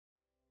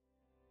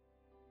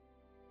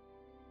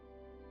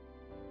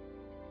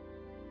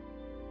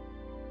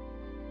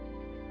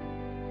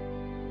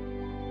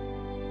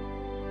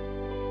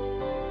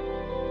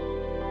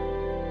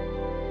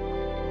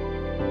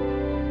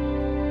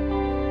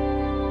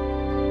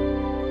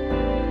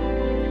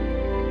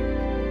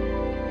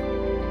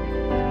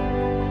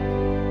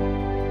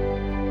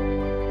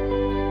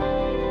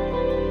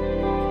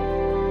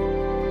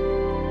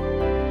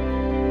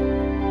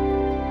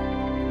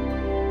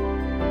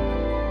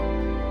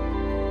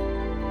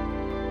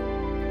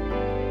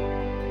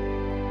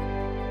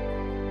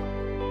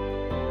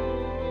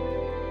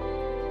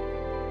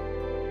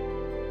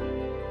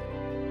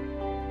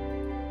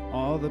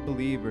the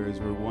believers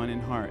were one in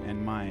heart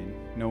and mind.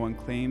 No one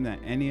claimed that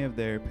any of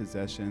their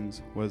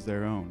possessions was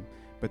their own,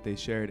 but they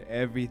shared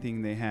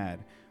everything they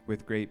had.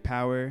 With great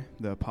power,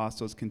 the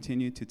apostles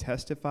continued to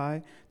testify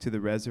to the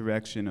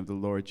resurrection of the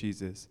Lord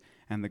Jesus.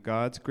 And the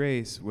God's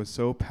grace was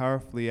so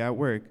powerfully at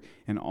work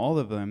in all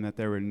of them that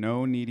there were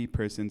no needy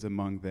persons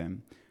among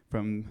them.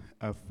 From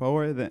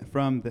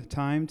the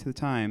time to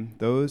time,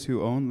 those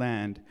who owned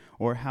land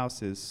or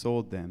houses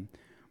sold them,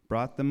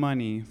 brought the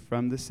money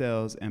from the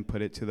sales, and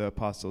put it to the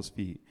apostles'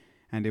 feet,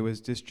 and it was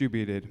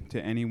distributed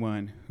to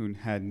anyone who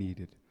had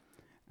needed.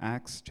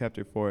 Acts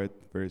chapter 4,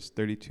 verse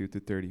 32 to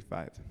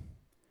 35.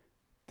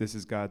 This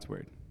is God's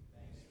word.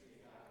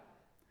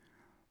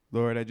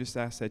 Lord, I just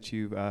ask that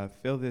you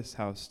fill this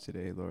house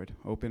today, Lord.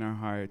 Open our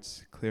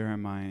hearts, clear our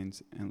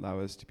minds, and allow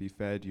us to be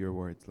fed your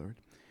words, Lord.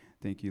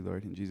 Thank you,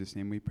 Lord. In Jesus'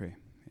 name we pray.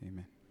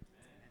 Amen.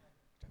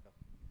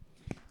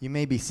 You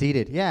may be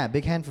seated. Yeah,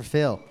 big hand for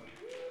Phil.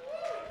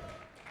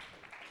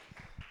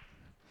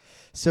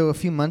 So a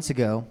few months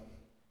ago,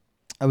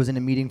 I was in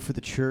a meeting for the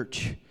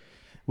church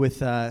with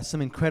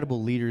some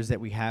incredible leaders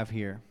that we have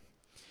here.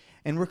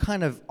 And we're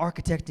kind of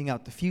architecting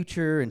out the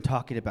future and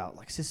talking about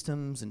like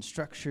systems and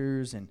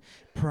structures and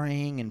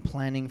praying and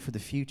planning for the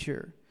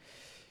future.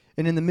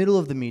 And in the middle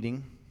of the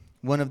meeting,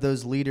 one of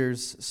those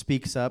leaders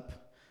speaks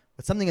up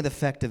with something to the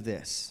effect of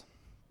this.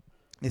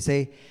 They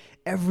say,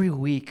 every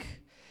week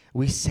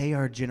we say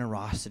our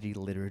generosity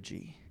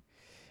liturgy,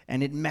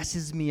 and it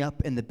messes me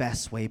up in the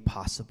best way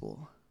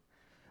possible.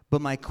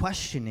 But my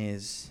question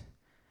is,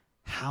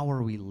 how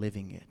are we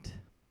living it?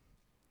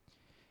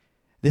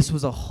 This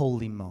was a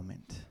holy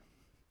moment.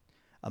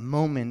 A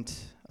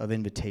moment of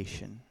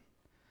invitation.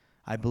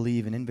 I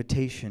believe an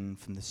invitation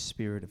from the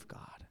Spirit of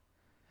God.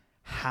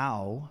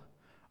 How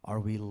are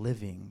we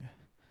living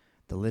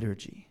the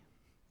liturgy?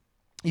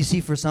 You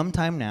see, for some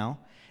time now,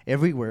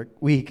 every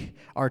week,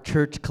 our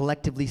church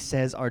collectively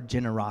says our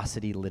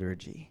generosity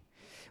liturgy.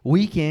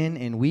 Week in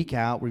and week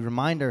out, we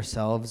remind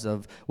ourselves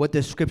of what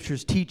the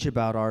scriptures teach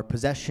about our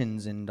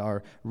possessions and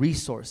our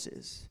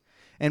resources.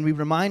 And we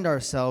remind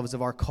ourselves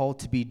of our call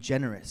to be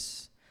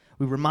generous.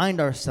 We remind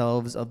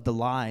ourselves of the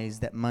lies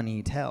that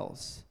money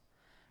tells.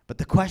 But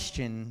the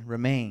question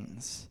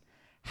remains,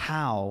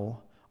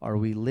 how are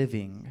we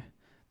living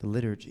the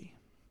liturgy?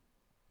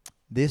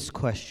 This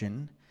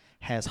question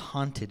has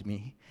haunted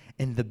me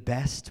in the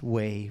best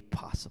way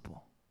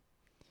possible.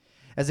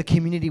 As a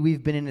community,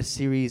 we've been in a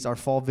series, our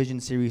Fall Vision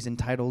series,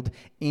 entitled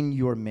In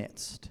Your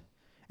Midst.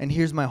 And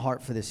here's my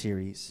heart for the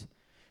series.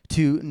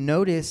 To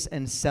notice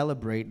and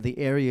celebrate the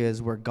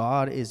areas where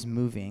God is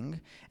moving,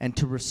 and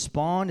to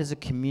respond as a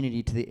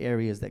community to the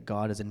areas that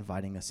God is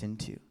inviting us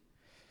into.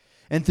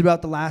 And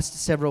throughout the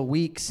last several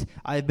weeks,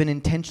 I've been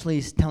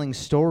intentionally telling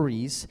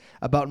stories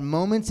about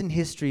moments in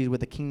history where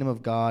the kingdom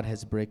of God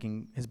has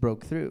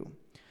broke through.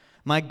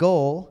 My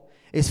goal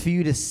is for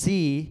you to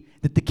see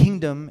that the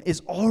kingdom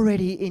is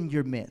already in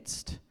your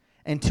midst,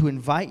 and to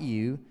invite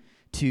you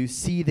to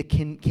see the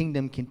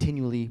kingdom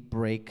continually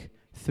break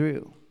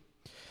through.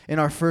 In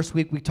our first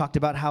week, we talked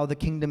about how the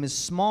kingdom is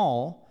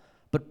small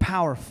but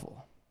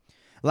powerful.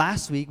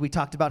 Last week, we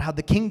talked about how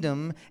the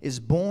kingdom is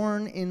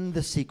born in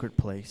the secret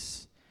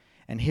place.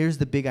 And here's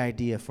the big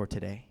idea for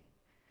today.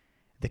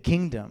 The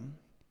kingdom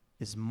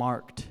is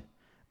marked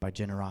by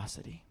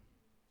generosity.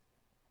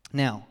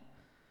 Now,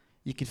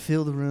 you can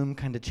feel the room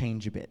kind of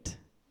change a bit,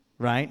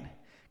 right?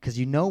 Because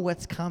you know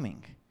what's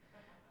coming.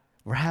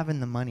 We're having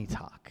the money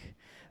talk.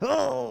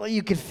 Oh,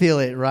 you can feel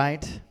it,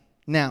 right?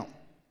 Now,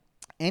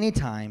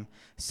 anytime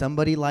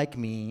somebody like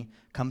me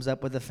comes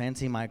up with a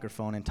fancy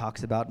microphone and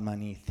talks about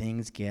money,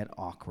 things get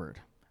awkward,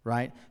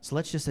 right? So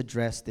let's just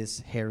address this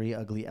hairy,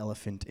 ugly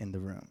elephant in the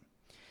room.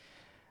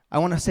 I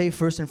want to say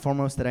first and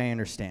foremost that I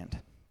understand.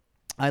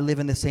 I live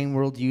in the same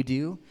world you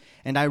do,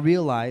 and I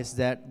realize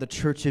that the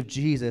Church of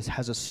Jesus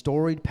has a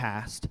storied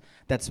past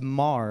that's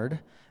marred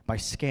by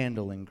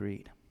scandal and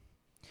greed.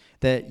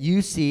 That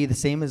you see, the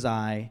same as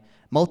I,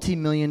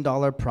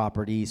 multi-million-dollar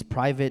properties,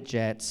 private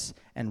jets,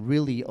 and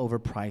really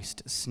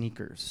overpriced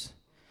sneakers.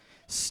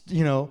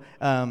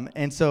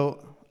 And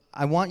so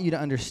I want you to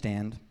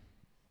understand,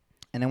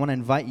 and I want to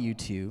invite you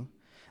to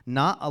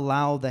not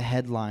allow the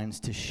headlines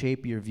to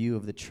shape your view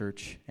of the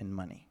church and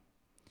money.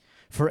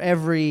 For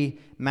every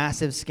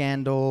massive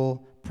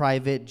scandal,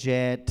 private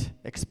jet,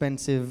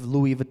 expensive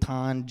Louis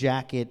Vuitton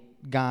jacket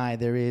guy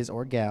there is,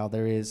 or gal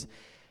there is,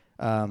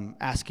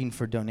 asking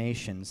for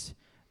donations,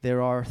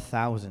 there are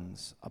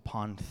thousands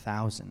upon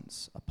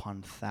thousands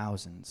upon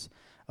thousands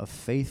of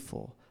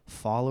faithful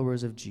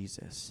followers of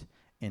Jesus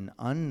in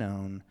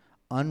unknown,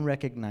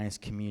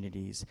 unrecognized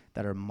communities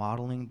that are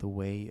modeling the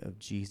way of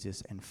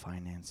Jesus and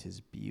finances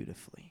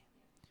beautifully.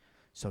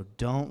 So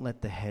don't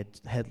let the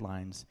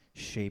headlines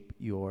shape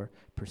your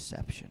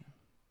perception.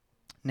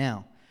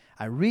 Now,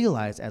 I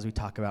realize as we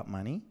talk about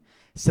money,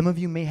 some of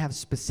you may have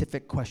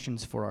specific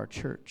questions for our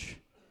church.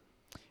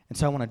 And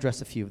so I want to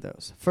address a few of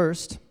those.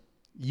 First,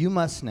 you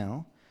must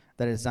know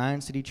that at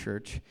Zion City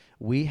Church,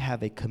 we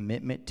have a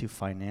commitment to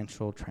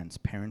financial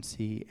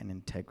transparency and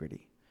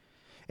integrity.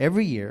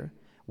 Every year,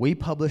 we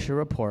publish a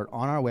report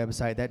on our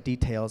website that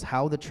details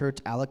how the church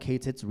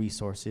allocates its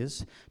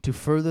resources to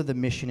further the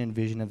mission and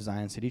vision of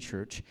Zion City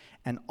Church,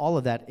 and all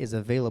of that is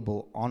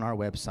available on our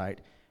website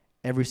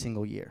every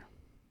single year.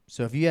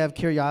 So if you have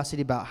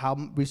curiosity about how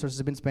resources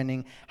have been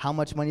spending, how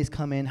much money's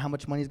come in, how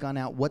much money's gone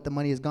out, what the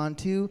money has gone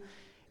to,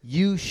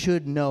 you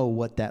should know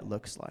what that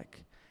looks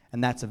like,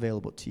 and that's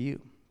available to you.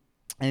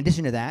 In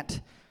addition to that,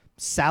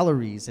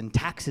 salaries and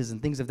taxes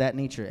and things of that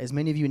nature. As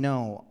many of you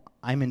know,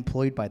 I'm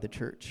employed by the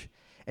church,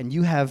 and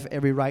you have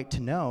every right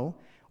to know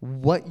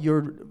what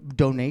your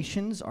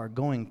donations are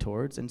going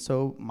towards, and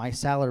so my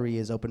salary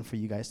is open for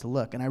you guys to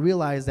look. And I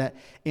realize that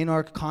in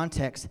our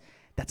context,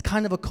 that's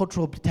kind of a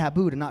cultural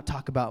taboo to not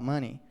talk about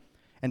money,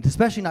 and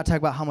especially not talk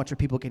about how much are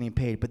people getting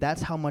paid, but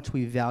that's how much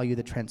we value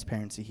the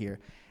transparency here.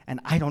 And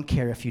I don't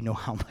care if you know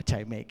how much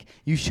I make.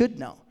 You should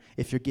know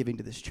if you're giving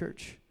to this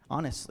church,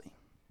 honestly.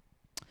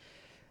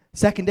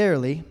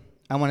 Secondarily,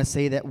 I want to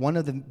say that one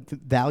of the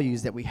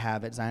values that we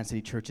have at Zion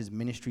City Church is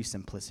ministry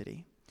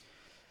simplicity.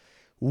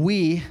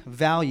 We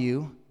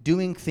value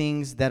doing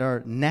things that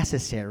are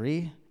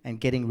necessary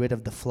and getting rid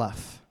of the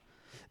fluff.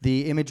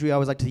 The imagery I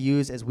always like to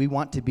use is we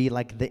want to be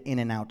like the in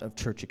and out of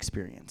church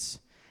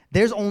experience.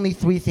 There's only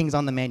 3 things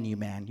on the menu,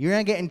 man. You're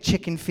not getting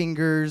chicken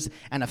fingers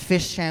and a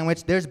fish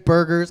sandwich. There's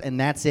burgers, and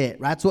that's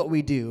it. That's what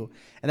we do,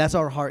 and that's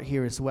our heart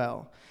here as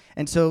well.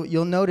 And so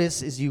you'll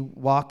notice as you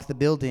walk the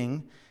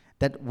building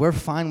that we're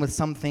fine with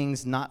some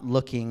things not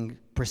looking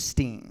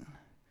pristine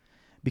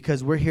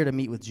because we're here to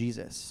meet with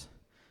Jesus.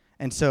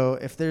 And so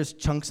if there's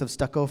chunks of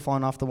stucco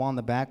falling off the wall in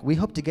the back, we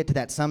hope to get to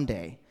that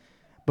someday.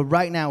 But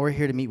right now, we're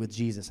here to meet with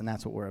Jesus, and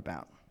that's what we're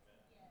about.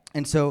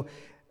 And so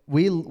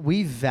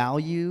we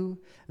value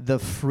the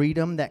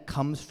freedom that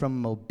comes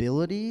from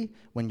mobility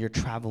when you're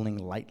traveling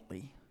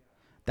lightly.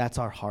 That's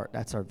our heart.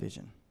 That's our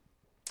vision.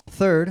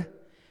 Third,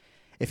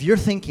 if you're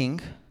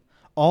thinking,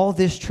 all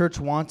this church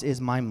wants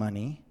is my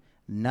money,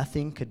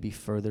 nothing could be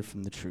further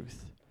from the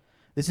truth.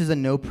 This is a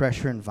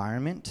no-pressure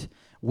environment.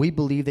 We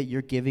believe that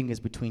your giving is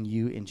between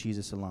you and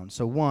Jesus alone.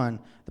 So one,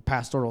 the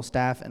pastoral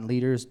staff and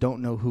leaders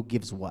don't know who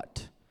gives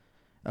what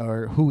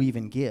or who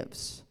even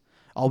gives.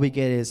 All we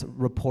get is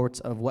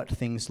reports of what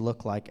things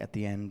look like at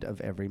the end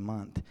of every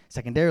month.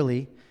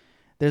 Secondarily,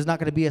 there's not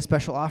going to be a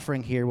special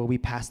offering here where we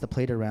pass the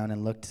plate around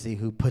and look to see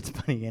who puts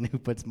money in, who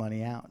puts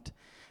money out.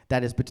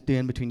 That is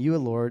between you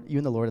and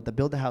the Lord at the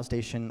Build the House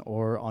station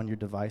or on your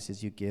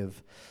devices you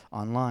give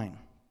online.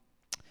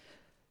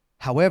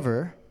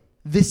 However,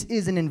 this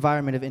is an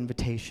environment of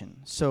invitation.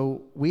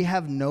 So we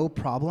have no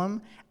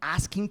problem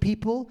asking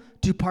people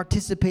to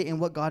participate in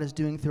what God is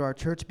doing through our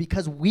church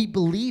because we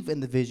believe in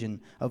the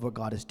vision of what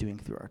God is doing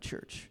through our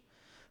church.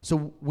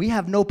 So we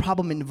have no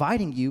problem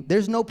inviting you.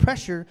 There's no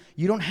pressure.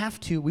 You don't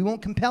have to. We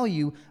won't compel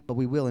you, but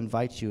we will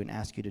invite you and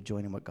ask you to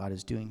join in what God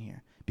is doing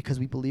here because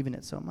we believe in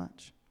it so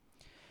much.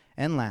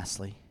 And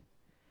lastly,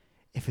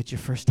 if it's your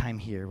first time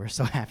here, we're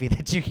so happy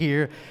that you're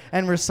here,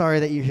 and we're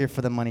sorry that you're here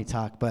for the money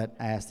talk, but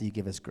I ask that you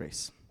give us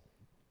grace.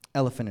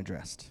 Elephant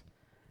addressed.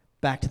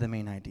 Back to the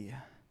main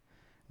idea.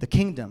 The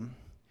kingdom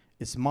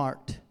is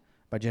marked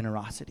by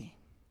generosity.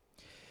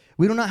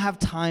 We do not have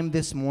time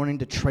this morning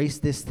to trace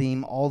this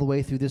theme all the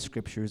way through the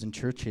scriptures and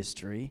church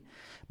history,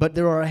 but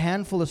there are a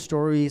handful of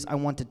stories I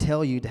want to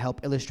tell you to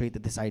help illustrate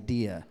that this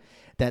idea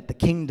that the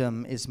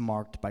kingdom is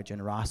marked by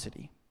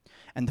generosity.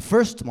 And the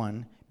first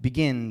one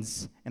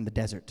begins in the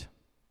desert.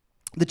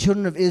 The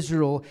children of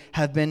Israel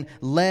have been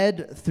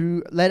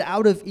led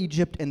out of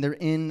Egypt, and they're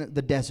in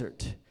the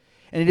desert.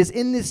 And it is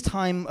in this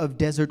time of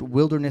desert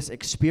wilderness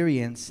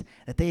experience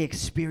that they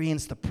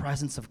experience the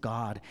presence of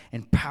God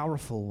in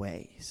powerful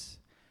ways.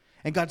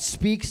 And God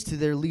speaks to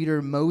their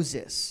leader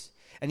Moses,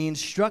 and he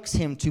instructs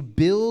him to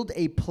build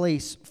a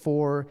place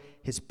for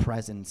his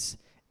presence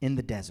in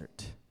the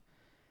desert.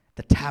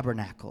 The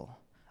tabernacle,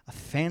 a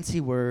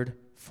fancy word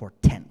for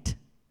tent.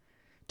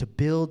 To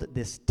build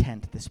this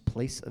tent, this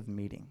place of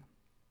meeting.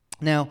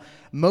 Now,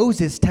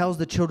 Moses tells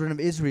the children of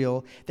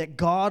Israel that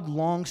God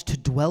longs to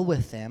dwell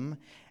with them,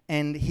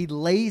 and he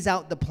lays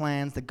out the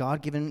plans, the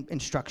God-given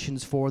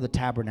instructions for the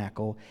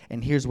tabernacle,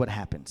 and here's what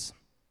happens.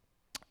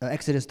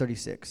 Exodus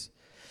 36.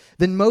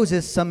 Then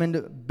Moses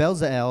summoned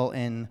Bezalel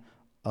and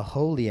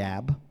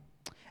Aholiab,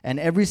 and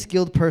every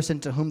skilled person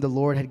to whom the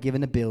Lord had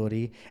given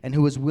ability, and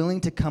who was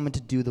willing to come and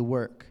to do the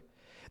work.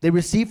 They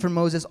received from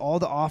Moses all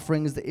the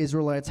offerings the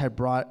Israelites had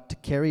brought to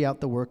carry out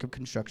the work of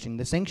constructing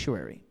the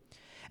sanctuary.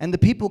 And the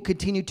people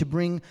continued to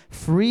bring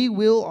free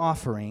will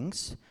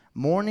offerings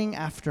morning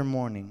after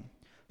morning,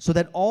 so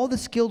that all the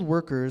skilled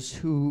workers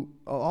who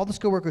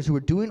were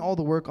doing all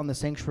the work on the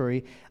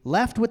sanctuary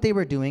left what they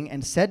were doing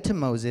and said to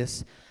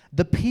Moses,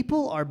 "The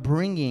people are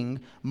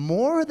bringing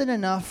more than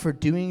enough for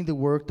doing the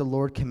work the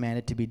Lord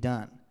commanded to be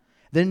done."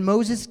 Then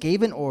Moses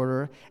gave an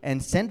order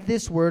and sent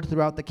this word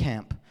throughout the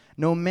camp: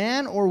 "No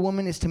man or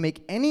woman is to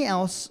make anything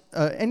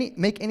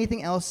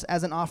else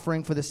as an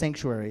offering for the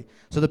sanctuary."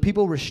 So the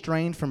people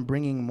restrained from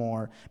bringing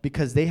more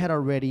because what they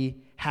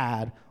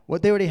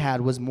already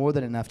had was more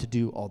than enough to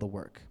do all the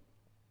work.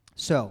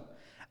 So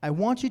I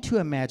want you to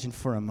imagine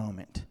for a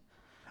moment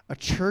a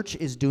church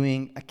is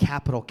doing a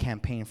capital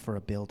campaign for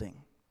a building.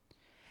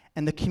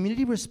 And the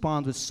community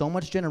responds with so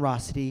much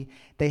generosity,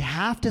 they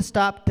have to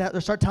start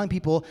telling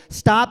people,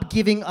 stop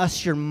giving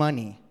us your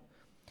money.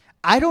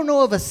 I don't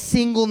know of a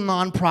single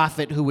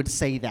nonprofit who would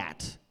say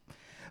that.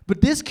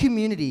 But this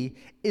community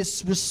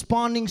is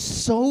responding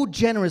so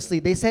generously.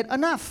 They said,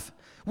 enough.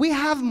 We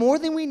have more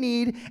than we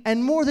need,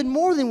 and more than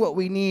what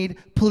we need.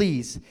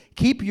 Please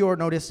keep your,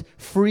 notice,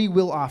 free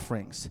will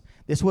offerings.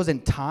 This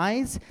wasn't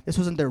tithes. This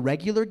wasn't their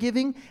regular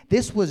giving.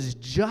 This was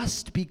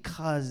just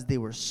because they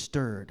were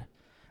stirred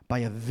by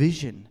a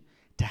vision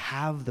to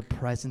have the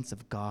presence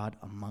of God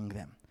among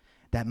them.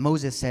 That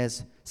Moses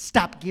says,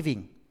 stop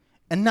giving.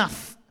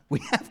 Enough. We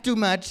have too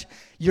much.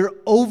 You're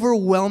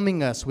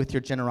overwhelming us with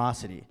your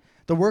generosity.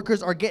 The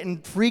workers are getting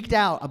freaked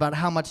out about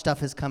how much stuff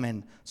has come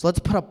in. So let's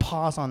put a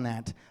pause on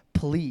that,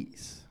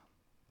 please.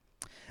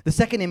 The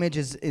second image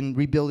is in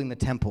rebuilding the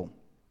temple.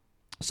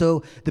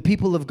 So the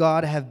people of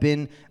God have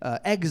been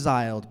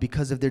exiled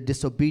because of their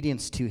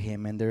disobedience to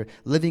him, and they're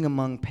living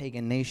among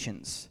pagan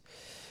nations.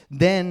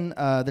 Then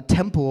the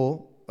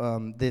temple,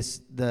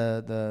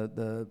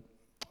 the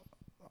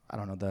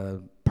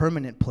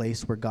permanent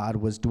place where God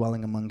was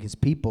dwelling among his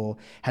people,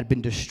 had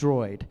been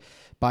destroyed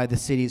by the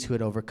cities who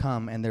had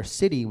overcome, and their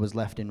city was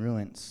left in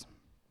ruins.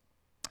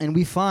 And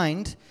we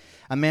find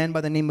a man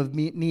by the name of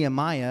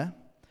Nehemiah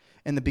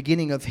in the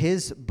beginning of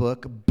his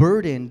book,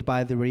 burdened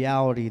by the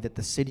reality that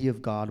the city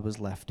of God was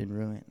left in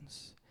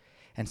ruins.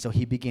 And so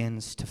he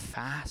begins to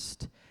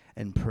fast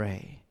and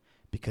pray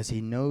because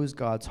he knows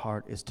God's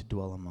heart is to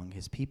dwell among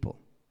his people.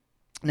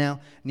 Now,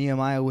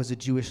 Nehemiah was a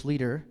Jewish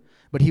leader,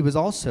 but he was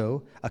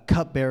also a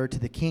cupbearer to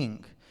the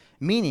king,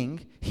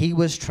 meaning he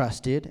was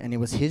trusted and it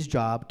was his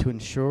job to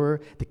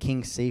ensure the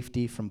king's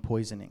safety from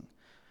poisoning,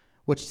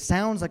 which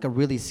sounds like a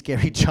really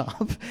scary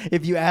job.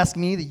 If you ask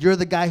me, you're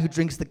the guy who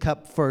drinks the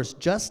cup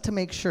first just to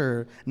make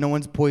sure no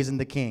one's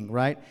poisoned the king,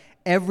 right?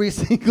 Every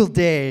single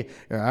day,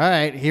 all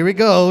right, here we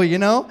go,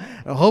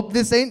 I hope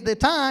this ain't the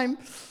time.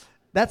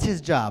 That's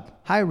his job.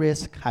 High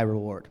risk, high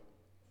reward.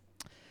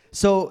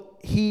 So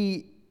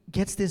he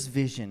gets this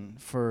vision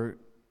for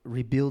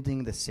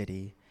rebuilding the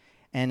city.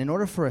 And in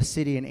order for a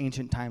city in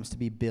ancient times to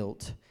be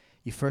built,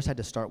 you first had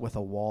to start with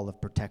a wall of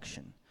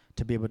protection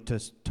to be able to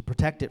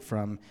protect it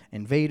from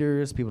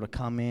invaders, people to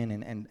come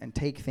in and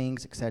take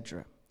things,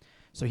 etc.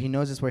 So he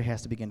knows this is where he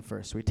has to begin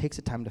first. So he takes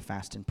the time to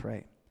fast and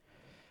pray.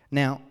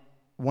 Now,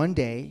 one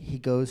day he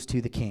goes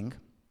to the king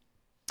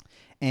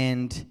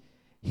and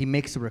he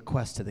makes a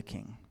request to the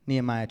king.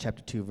 Nehemiah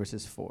chapter 2,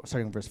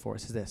 starting in verse 4,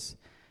 says this: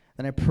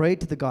 Then I prayed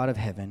to the God of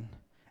heaven,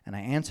 and I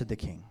answered the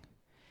king,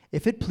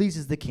 if it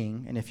pleases the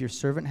king, and if your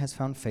servant has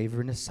found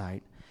favor in his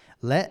sight,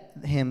 let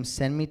him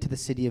send me to the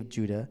city of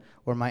Judah,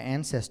 where my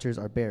ancestors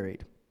are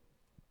buried,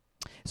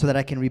 so that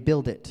I can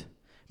rebuild it.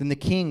 Then the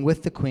king,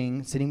 with the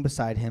queen sitting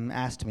beside him,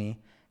 asked me,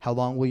 how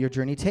long will your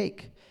journey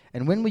take?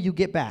 And when will you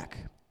get back?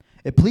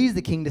 It pleased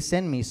the king to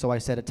send me, so I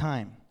set a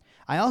time.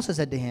 I also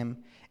said to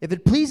him, if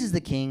it pleases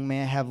the king,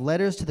 may I have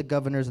letters to the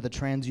governors of the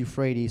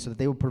Trans-Euphrates, so that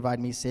they will provide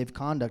me safe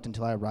conduct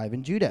until I arrive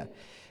in Judah.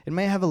 And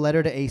may I have a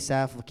letter to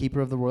Asaph, the keeper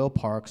of the royal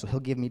park, so he'll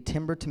give me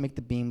timber to make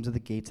the beams of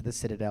the gates of the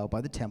citadel by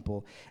the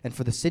temple, and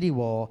for the city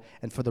wall,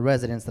 and for the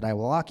residence that I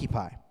will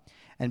occupy.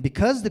 And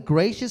because the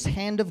gracious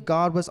hand of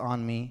God was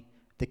on me,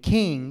 the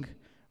king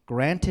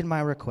granted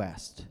my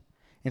request.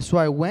 And so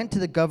I went to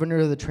the governor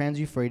of the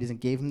Trans-Euphrates and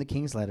gave him the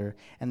king's letter,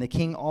 and the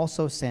king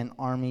also sent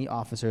army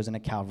officers and a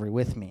cavalry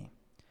with me.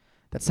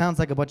 That sounds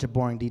like a bunch of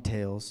boring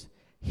details.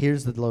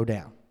 Here's the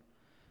lowdown.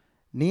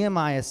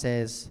 Nehemiah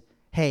says,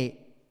 hey,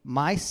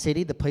 my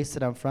city, the place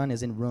that I'm from,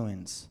 is in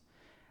ruins.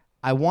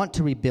 I want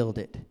to rebuild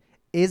it.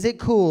 Is it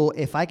cool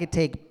if I could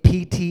take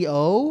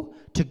PTO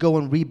to go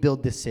and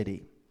rebuild this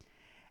city?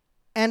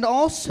 And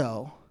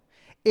also,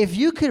 if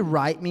you could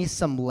write me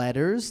some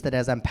letters that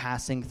as I'm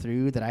passing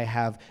through that I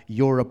have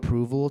your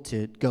approval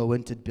to go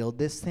in to build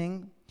this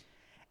thing.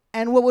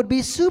 And what would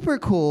be super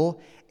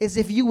cool is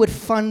if you would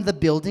fund the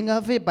building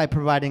of it by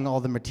providing all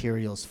the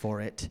materials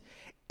for it,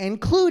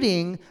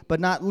 including, but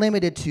not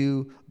limited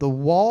to, the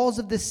walls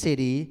of the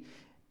city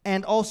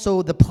and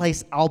also the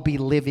place I'll be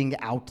living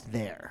out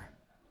there.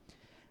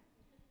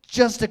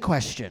 Just a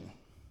question.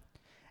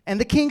 And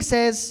the king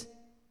says,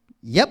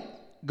 yep,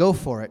 go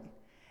for it.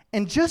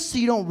 And just so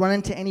you don't run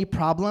into any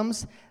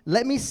problems,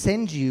 let me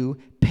send you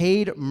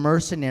paid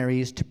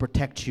mercenaries to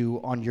protect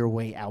you on your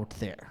way out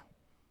there.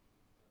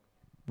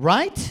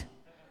 Right?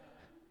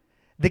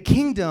 The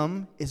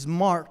kingdom is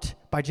marked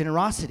by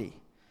generosity.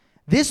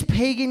 This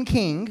pagan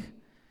king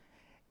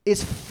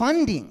is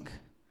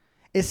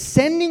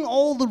sending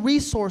all the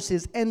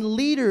resources and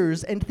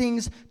leaders and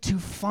things to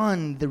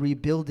fund the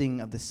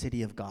rebuilding of the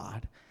city of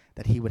God,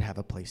 that he would have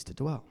a place to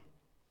dwell.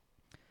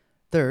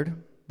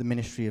 Third, the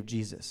ministry of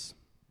Jesus.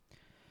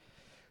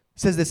 It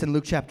says this in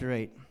Luke chapter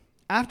 8.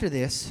 After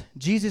this,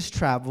 Jesus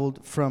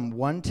traveled from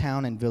one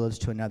town and village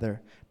to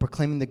another,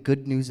 proclaiming the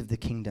good news of the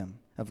kingdom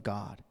of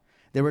God.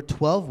 There were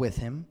 12 with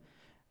him,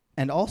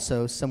 and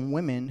also some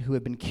women who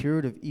had been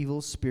cured of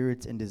evil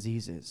spirits and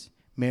diseases.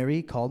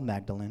 Mary, called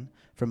Magdalene,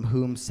 from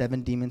whom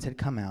 7 demons had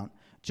come out,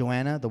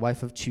 Joanna, the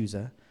wife of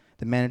Chuza,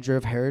 the manager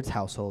of Herod's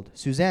household,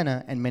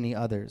 Susanna, and many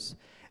others.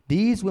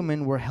 These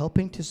women were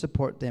helping to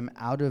support them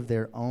out of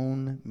their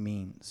own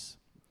means.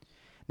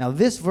 Now,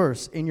 this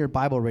verse in your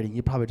Bible reading,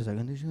 you're probably just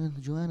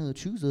like, Joanna,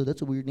 Chuza,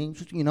 that's a weird name,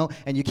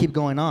 and you keep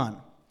going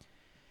on.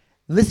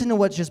 Listen to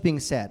what's just being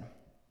said.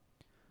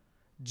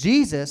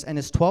 Jesus and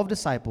his 12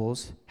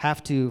 disciples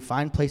have to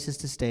find places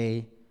to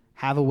stay,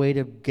 have a way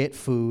to get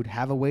food,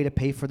 have a way to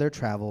pay for their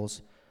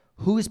travels.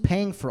 Who is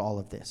paying for all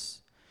of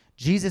this?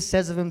 Jesus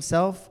says of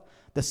himself,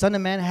 the Son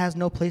of Man has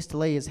no place to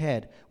lay his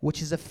head,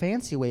 which is a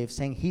fancy way of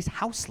saying he's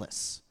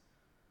houseless.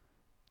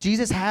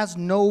 Jesus has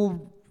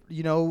no,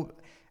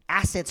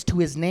 assets to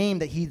his name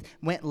that he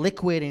went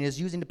liquid and is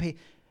using to pay.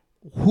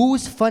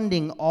 Who's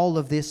funding all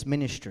of this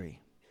ministry?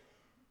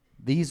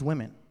 These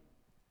women.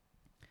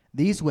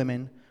 These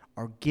women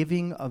are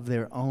giving of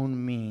their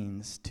own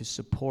means to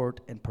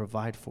support and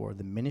provide for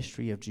the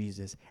ministry of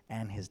Jesus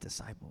and his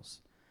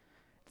disciples.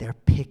 They're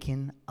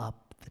picking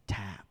up the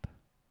tab.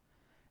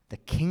 The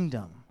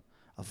kingdom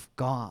of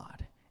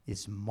God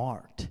is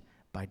marked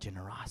by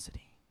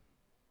generosity.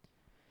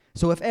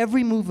 So if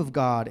every move of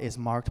God is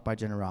marked by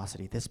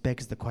generosity, this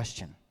begs the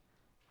question,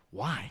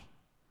 why?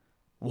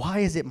 Why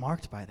is it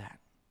marked by that?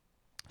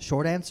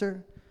 Short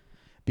answer,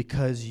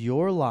 because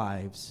your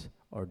lives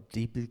are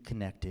deeply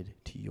connected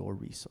to your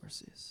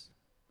resources.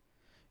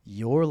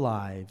 Your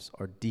lives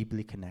are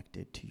deeply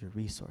connected to your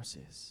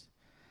resources.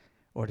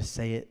 Or to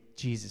say it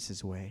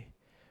Jesus' way,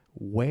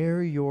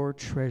 where your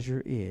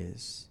treasure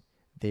is,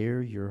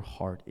 there your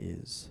heart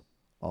is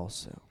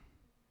also.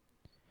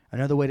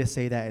 Another way to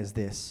say that is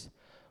this: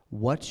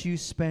 what you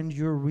spend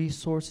your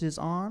resources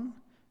on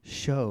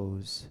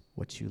shows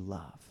what you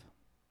love.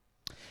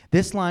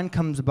 This line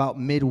comes about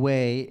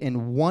midway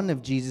in one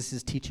of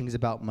Jesus' teachings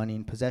about money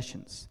and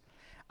possessions.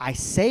 I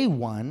say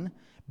one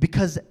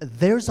because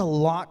there's a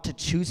lot to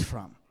choose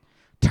from.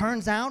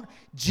 Turns out,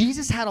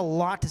 Jesus had a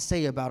lot to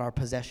say about our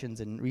possessions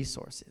and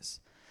resources.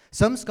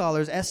 Some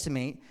scholars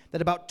estimate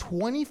that about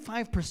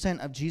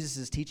 25% of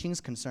Jesus'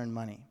 teachings concern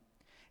money.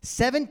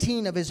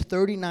 17 of his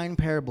 39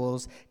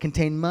 parables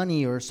contain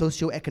money or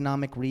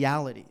socioeconomic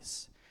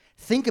realities.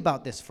 Think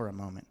about this for a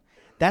moment.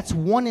 That's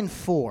 1 in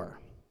 4.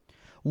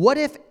 What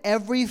if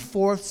every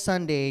 4th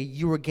Sunday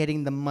you were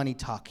getting the money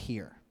talk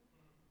here?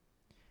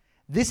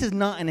 This is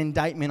not an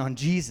indictment on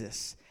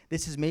Jesus.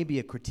 This is maybe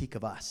a critique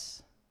of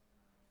us.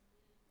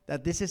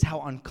 That this is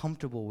how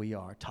uncomfortable we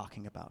are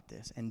talking about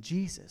this. And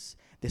Jesus,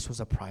 this was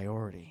a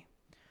priority.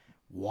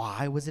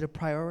 Why was it a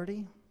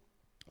priority?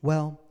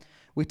 Well,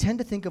 we tend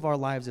to think of our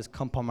lives as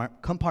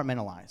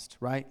compartmentalized,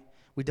 right?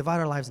 We divide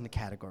our lives into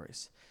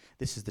categories.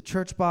 This is the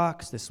church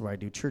box. This is where I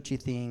do churchy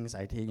things.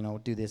 I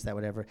do this, that,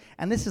 whatever.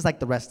 And this is like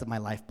the rest of my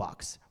life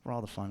box, where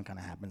all the fun kind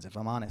of happens, if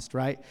I'm honest,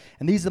 right?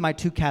 And these are my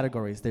 2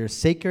 categories. There's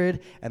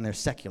sacred and there's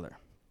secular.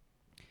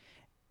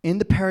 In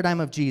the paradigm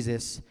of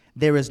Jesus,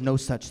 there is no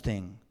such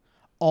thing.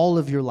 All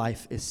of your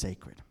life is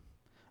sacred.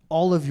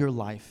 All of your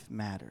life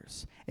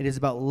matters. It is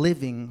about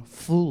living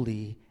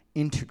fully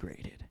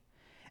integrated.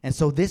 And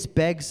so this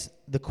begs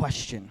the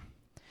question,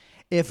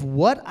 if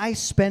what I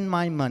spend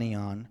my money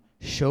on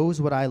shows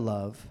what I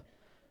love,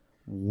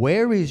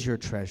 where is your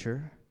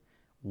treasure?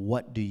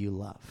 What do you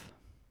love?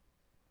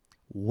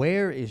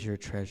 Where is your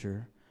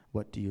treasure?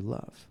 What do you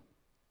love?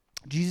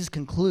 Jesus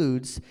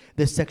concludes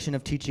this section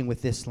of teaching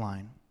with this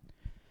line: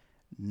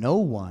 no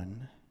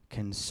one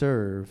can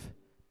serve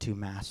 2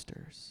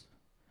 masters.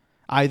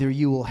 Either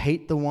you will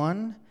hate the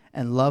one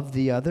and love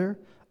the other,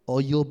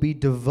 or you'll be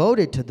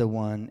devoted to the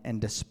one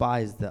and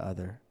despise the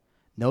other.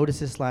 Notice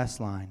this last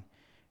line: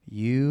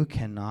 you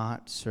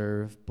cannot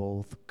serve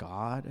both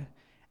God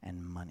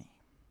and money.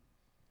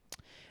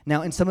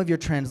 Now, in some of your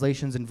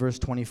translations in verse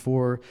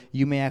 24,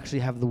 you may actually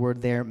have the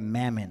word there,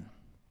 mammon.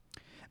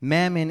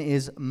 Mammon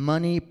is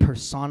money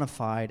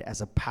personified as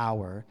a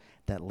power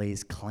that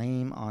lays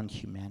claim on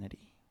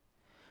humanity.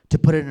 To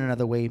put it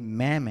another way,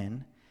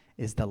 mammon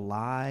is the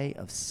lie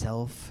of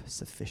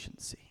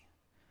self-sufficiency.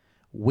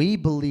 We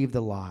believe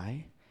the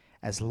lie: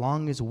 as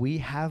long as we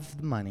have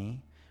the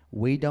money,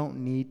 we don't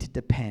need to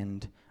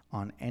depend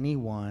on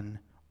anyone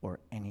or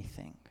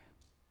anything.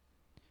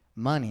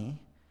 Money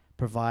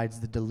provides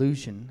the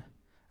delusion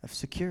of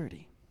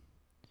security.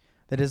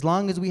 That as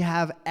long as we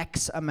have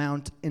X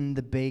amount in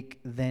the bank,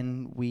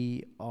 then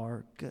we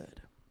are good.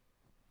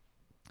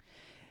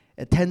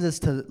 It tends us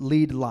to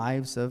lead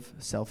lives of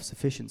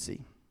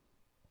self-sufficiency.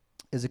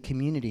 As a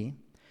community,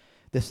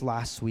 this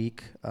last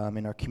week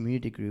in our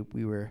community group,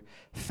 we were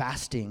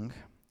fasting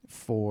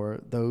for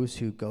those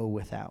who go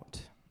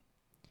without.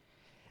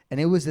 And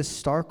it was a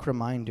stark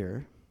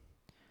reminder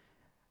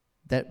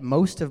that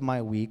most of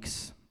my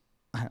weeks,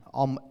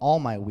 all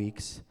my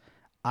weeks,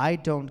 I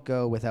don't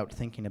go without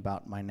thinking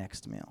about my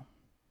next meal.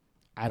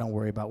 I don't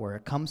worry about where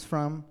it comes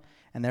from,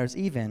 and there's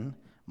even,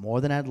 more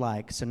than I'd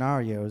like,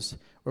 scenarios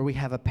where we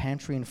have a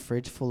pantry and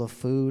fridge full of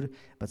food,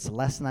 but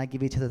Celeste and I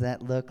give each other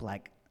that look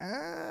like,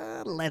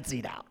 let's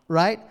eat out,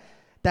 right?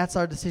 That's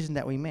our decision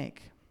that we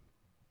make.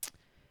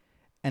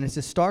 And it's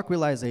a stark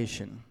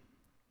realization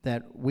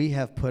that we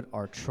have put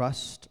our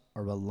trust,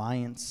 our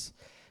reliance,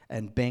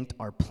 and banked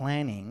our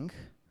planning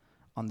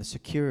on the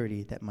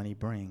security that money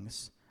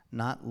brings,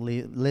 not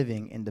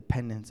living in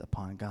dependence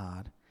upon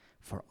God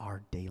for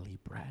our daily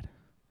bread,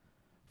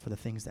 for the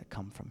things that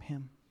come from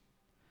Him.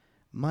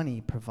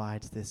 Money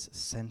provides this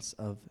sense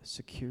of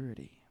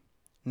security.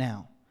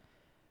 Now,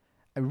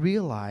 I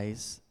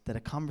realize that a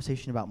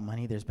conversation about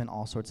money, there's been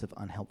all sorts of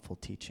unhelpful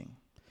teaching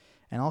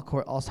and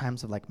all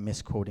times of like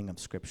misquoting of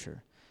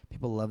Scripture.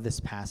 People love this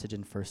passage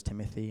in 1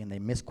 Timothy, and they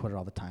misquote it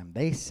all the time.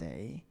 They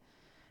say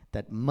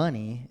that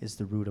money is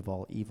the root of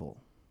all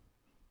evil.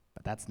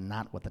 But that's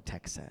not what the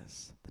text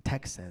says. The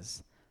text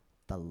says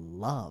the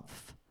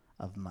love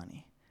of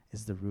money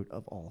is the root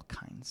of all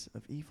kinds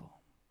of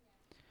evil.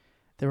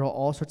 There are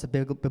all sorts of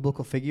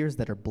biblical figures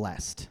that are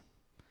blessed.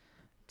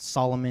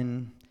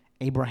 Solomon,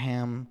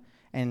 Abraham,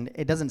 and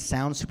it doesn't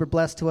sound super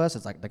blessed to us.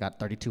 It's like they got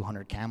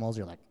 3,200 camels.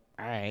 You're like,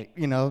 all right,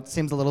 it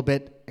seems a little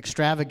bit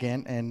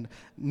extravagant and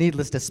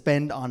needless to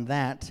spend on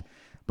that.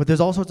 But there's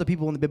all sorts of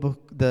people in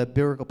the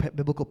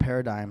biblical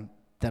paradigm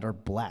that are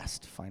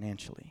blessed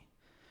financially.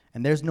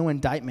 And there's no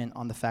indictment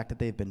on the fact that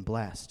they've been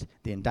blessed.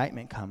 The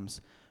indictment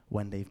comes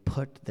when they've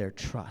put their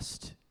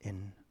trust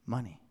in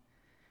money.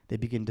 They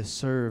begin to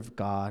serve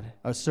God,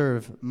 or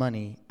serve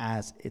money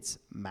as its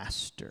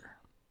master.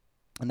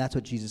 And that's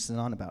what Jesus is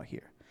on about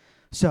here.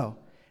 So,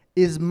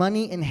 is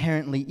money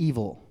inherently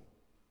evil?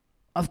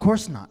 Of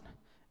course not.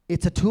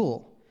 It's a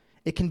tool.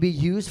 It can be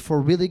used for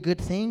really good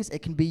things.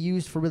 It can be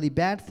used for really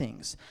bad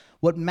things.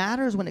 What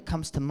matters when it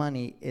comes to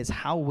money is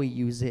how we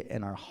use it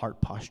and our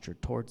heart posture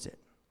towards it.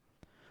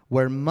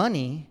 Where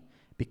money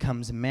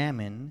becomes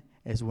mammon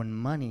is when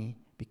money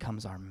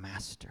becomes our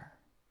master.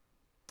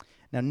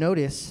 Now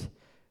notice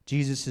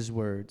Jesus'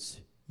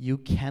 words, you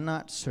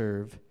cannot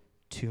serve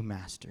two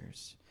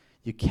masters.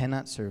 You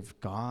cannot serve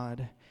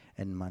God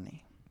and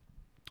money.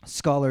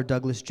 Scholar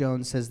Douglas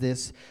Jones says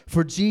this,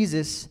 for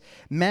Jesus,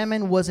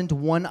 mammon wasn't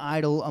one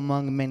idol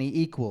among many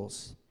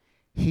equals.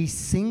 He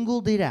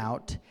singled it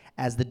out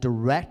as the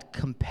direct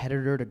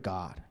competitor to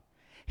God.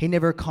 He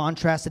never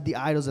contrasted the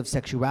idols of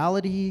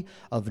sexuality,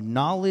 of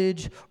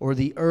knowledge, or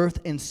the earth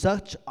in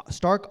such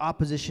stark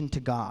opposition to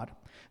God.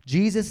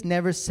 Jesus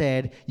never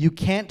said, you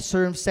can't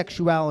serve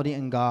sexuality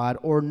in God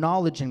or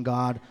knowledge in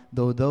God,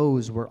 though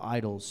those were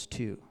idols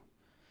too.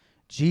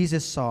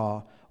 Jesus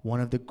saw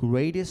one of the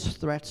greatest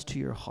threats to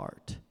your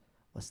heart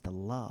was the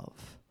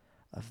love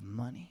of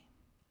money.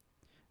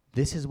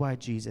 This is why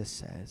Jesus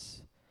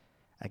says,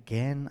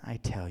 again I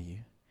tell you,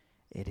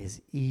 it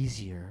is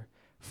easier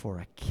for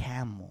a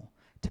camel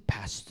to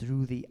pass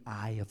through the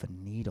eye of a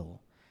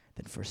needle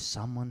than for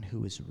someone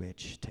who is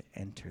rich to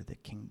enter the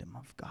kingdom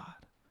of God.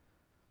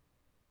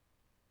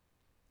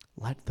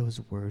 Let those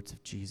words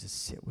of Jesus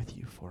sit with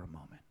you for a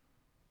moment.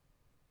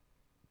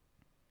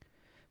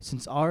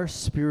 Since our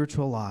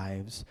spiritual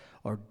lives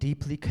are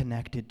deeply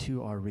connected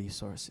to our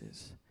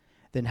resources,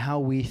 then how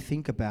we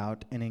think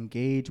about and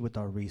engage with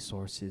our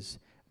resources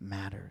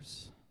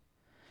matters.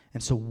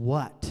 And so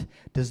what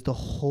does the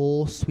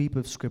whole sweep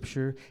of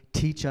Scripture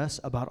teach us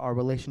about our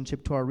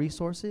relationship to our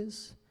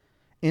resources?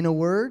 In a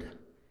word,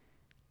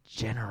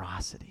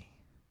 generosity.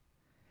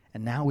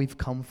 And now we've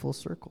come full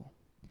circle.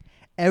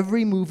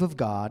 Every move of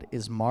God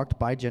is marked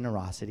by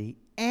generosity,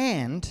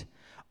 and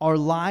our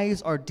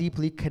lives are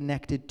deeply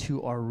connected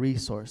to our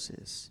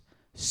resources.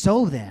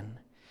 So then,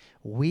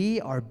 we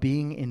are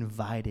being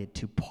invited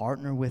to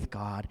partner with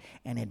God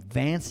in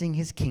advancing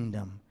His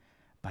kingdom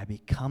by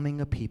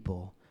becoming a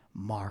people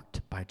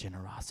marked by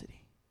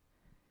generosity.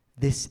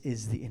 This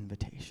is the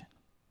invitation.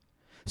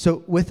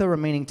 So with the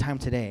remaining time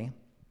today,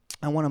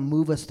 I want to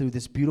move us through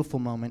this beautiful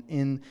moment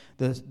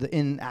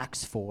in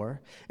Acts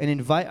 4 and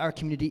invite our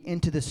community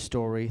into this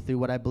story through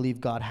what I believe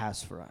God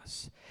has for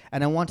us.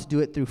 And I want to do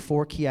it through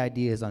 4 key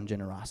ideas on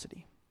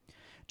generosity.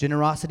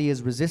 Generosity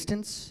is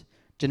resistance,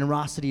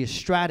 generosity is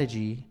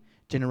strategy,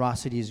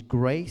 generosity is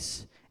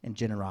grace, and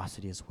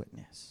generosity is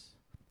witness.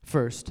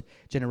 First,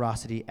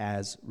 generosity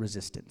as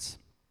resistance.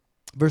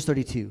 Verse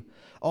 32,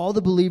 all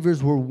the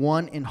believers were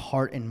one in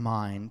heart and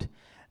mind.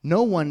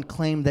 No one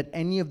claimed that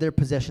any of their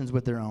possessions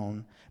were their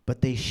own,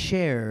 but they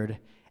shared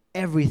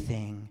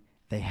everything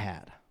they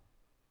had.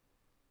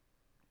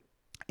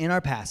 In our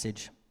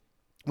passage,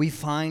 we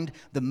find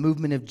the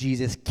movement of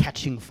Jesus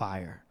catching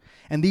fire.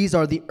 And these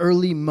are the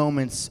early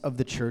moments of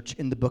the church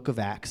in the book of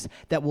Acts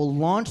that will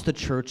launch the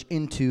church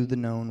into the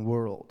known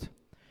world.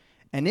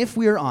 And if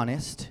we are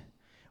honest,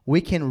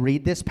 we can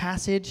read this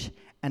passage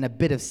and a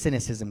bit of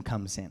cynicism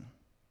comes in.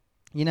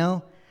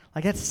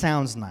 Like that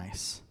sounds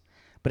nice,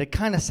 but it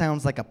kind of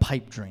sounds like a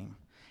pipe dream.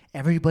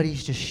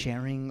 Everybody's just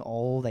sharing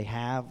all they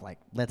have. Like,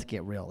 let's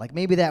get real. Like,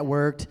 maybe that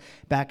worked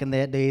back in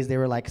the days. They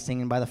were like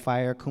singing by the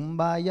fire,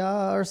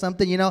 kumbaya or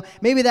something,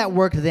 Maybe that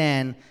worked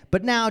then.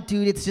 But now,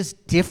 dude, it's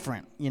just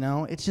different,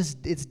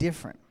 It's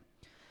different.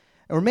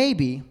 Or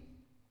maybe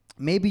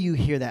you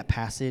hear that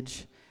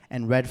passage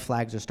and red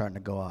flags are starting to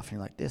go off. And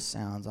you're like, this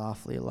sounds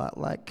awfully a lot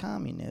like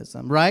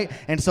communism, right?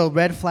 And so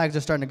red flags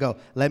are starting to go.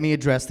 Let me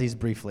address these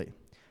briefly.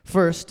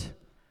 First,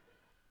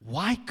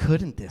 why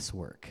couldn't this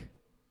work?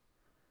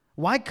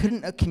 Why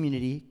couldn't a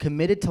community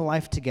committed to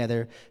life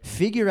together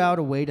figure out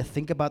a way to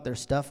think about their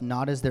stuff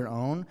not as their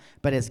own,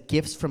 but as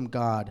gifts from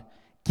God,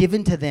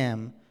 given to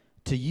them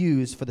to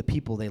use for the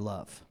people they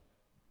love?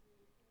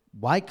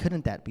 Why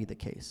couldn't that be the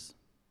case?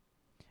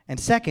 And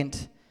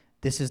second,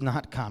 this is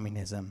not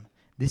communism.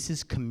 This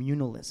is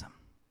communalism.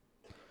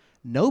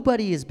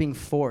 Nobody is being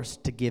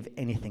forced to give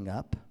anything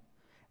up.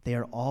 They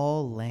are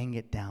all laying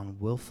it down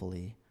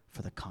willfully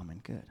for the common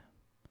good.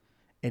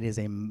 It is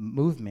a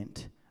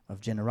movement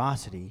of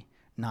generosity,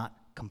 not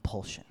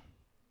compulsion.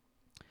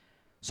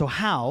 So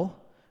how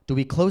do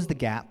we close the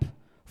gap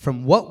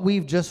from what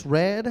we've just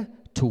read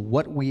to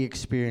what we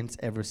experience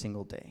every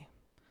single day?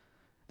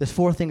 There's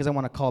 4 things I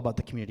want to call about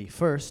the community.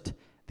 First,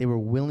 they were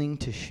willing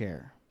to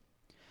share.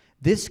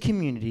 This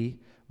community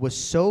was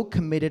so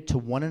committed to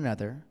one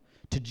another,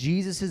 to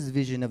Jesus'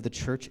 vision of the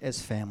church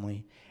as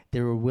family, they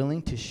were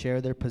willing to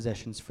share their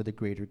possessions for the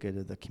greater good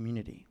of the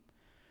community.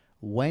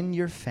 When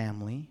you're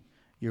family,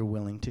 you're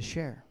willing to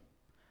share.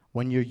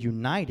 When you're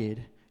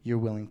united, you're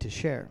willing to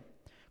share.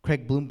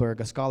 Craig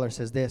Bloomberg, a scholar,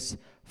 says this: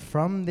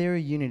 from their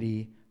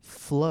unity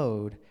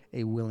flowed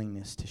a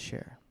willingness to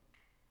share.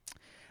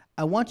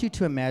 I want you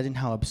to imagine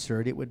how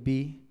absurd it would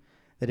be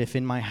that if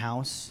in my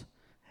house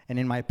and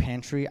in my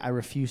pantry I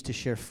refused to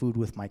share food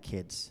with my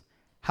kids.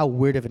 How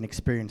weird of an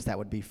experience that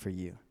would be for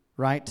you,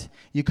 right?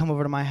 You come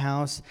over to my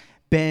house,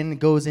 Ben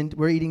goes in,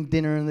 we're eating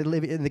dinner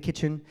in the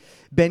kitchen.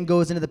 Ben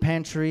goes into the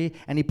pantry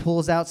and he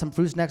pulls out some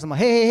fruit snacks. I'm like,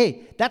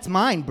 hey, that's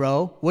mine,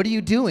 bro. What are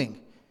you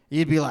doing?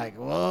 You'd be like,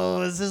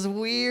 whoa, this is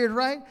weird,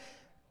 right?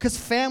 Because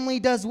family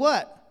does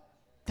what?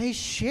 They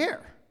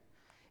share.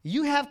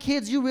 You have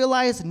kids, you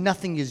realize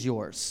nothing is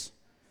yours,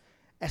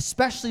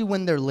 especially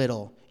when they're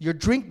little. Your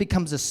drink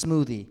becomes a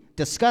smoothie.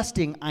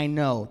 Disgusting, I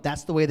know.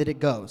 That's the way that it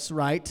goes,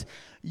 right?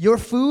 Your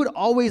food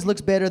always looks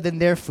better than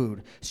their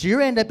food. So you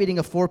end up eating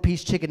a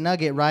 4-piece chicken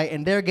nugget, right?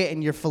 And they're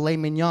getting your filet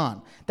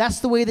mignon. That's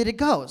the way that it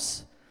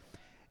goes.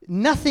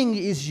 Nothing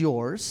is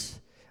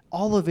yours.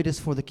 All of it is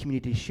for the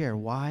community to share.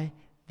 Why?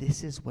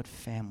 This is what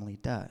family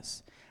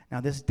does. Now,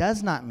 this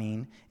does not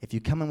mean if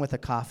you come in with a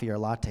coffee or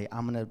latte,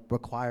 I'm going to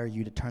require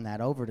you to turn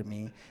that over to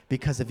me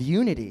because of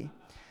unity.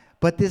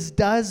 But this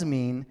does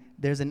mean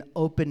there's an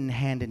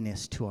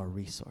open-handedness to our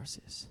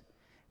resources.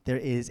 There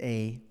is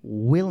a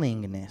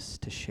willingness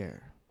to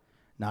share,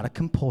 not a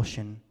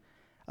compulsion,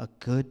 a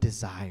good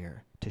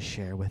desire to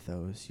share with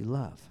those you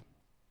love.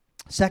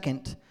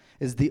 Second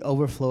is the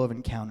overflow of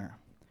encounter.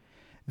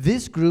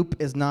 This group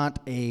is not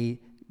a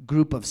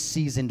group of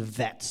seasoned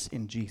vets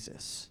in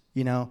Jesus.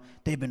 You know,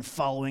 they've been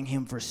following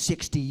him for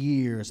 60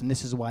 years, and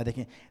this is why they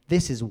can.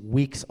 This is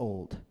weeks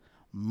old,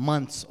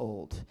 months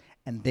old,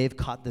 and they've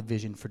caught the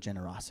vision for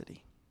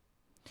generosity.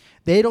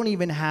 They don't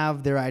even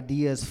have their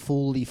ideas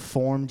fully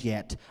formed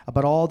yet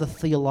about all the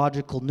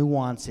theological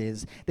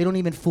nuances. They don't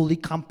even fully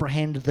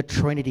comprehend the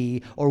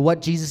Trinity or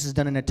what Jesus has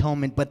done in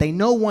atonement, but they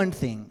know one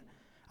thing: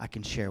 I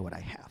can share what I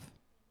have.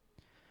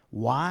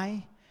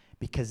 Why?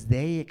 Because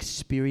they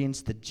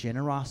experienced the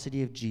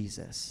generosity of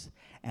Jesus,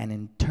 and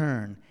in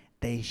turn,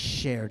 they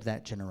shared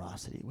that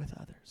generosity with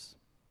others.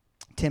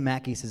 Tim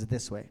Mackey says it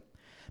this way: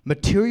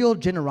 material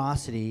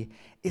generosity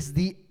is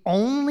the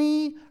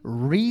only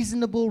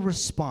reasonable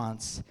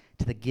response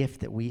to the gift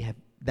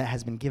that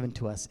has been given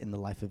to us in the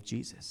life of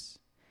Jesus.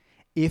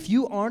 If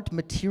you aren't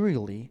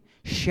materially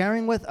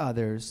sharing with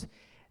others,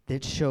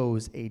 that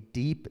shows a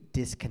deep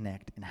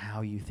disconnect in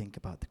how you think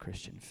about the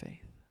Christian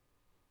faith.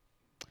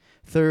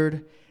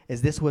 Third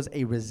is this was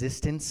a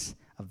resistance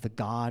of the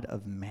god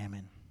of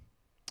mammon.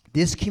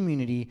 This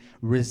community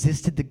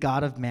resisted the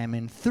god of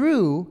mammon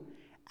through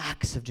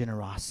acts of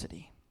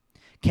generosity.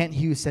 Kent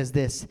Hughes says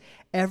this: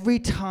 every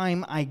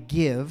time I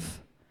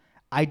give,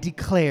 I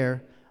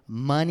declare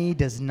money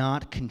does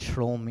not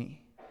control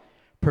me.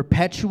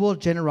 Perpetual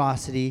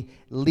generosity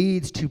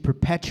leads to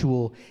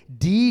perpetual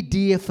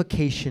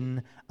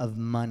de-deification of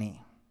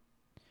money.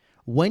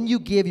 When you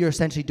give, you're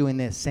essentially doing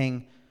this,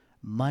 saying,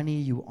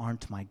 money, you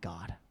aren't my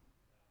God.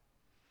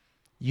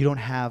 You don't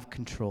have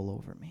control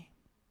over me.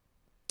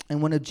 And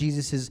one of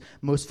Jesus'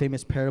 most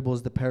famous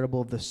parables, the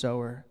parable of the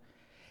sower,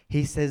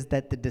 he says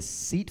that the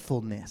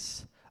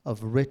deceitfulness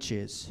of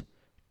riches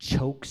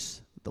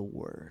chokes the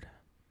word.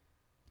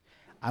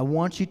 I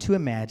want you to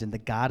imagine the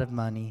God of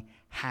money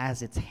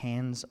has its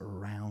hands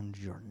around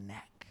your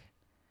neck,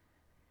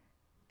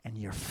 and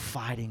you're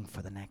fighting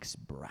for the next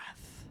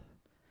breath.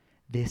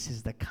 This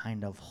is the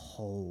kind of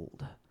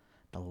hold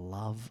the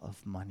love of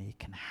money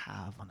can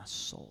have on a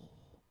soul.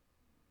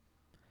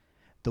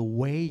 The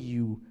way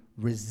you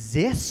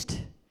resist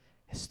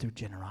is through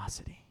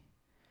generosity.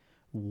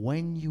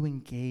 When you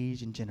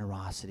engage in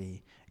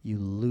generosity, you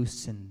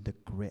loosen the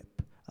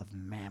grip of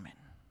mammon.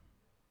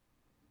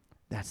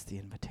 That's the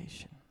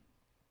invitation.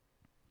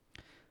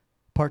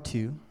 Part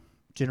 2,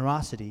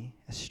 generosity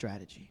as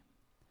strategy.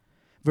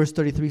 Verse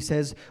 33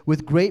 says,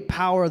 with great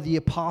power the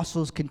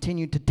apostles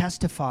continued to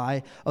testify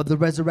of the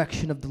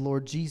resurrection of the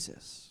Lord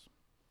Jesus.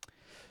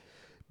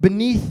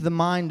 Beneath the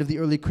mind of the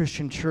early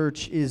Christian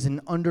church is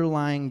an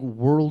underlying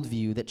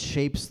worldview that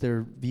shapes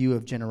their view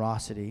of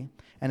generosity,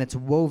 and it's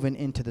woven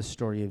into the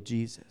story of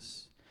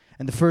Jesus.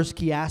 And the first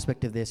key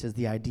aspect of this is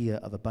the idea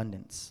of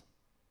abundance.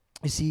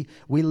 You see,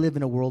 we live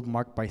in a world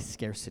marked by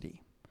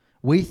scarcity.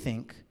 We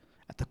think,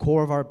 at the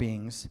core of our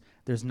beings,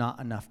 there's not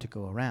enough to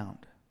go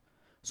around.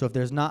 So if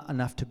there's not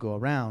enough to go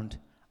around,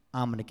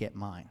 I'm going to get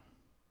mine.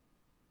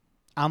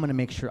 I'm going to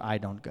make sure I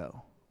don't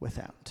go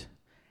without.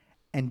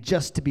 And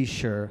just to be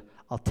sure,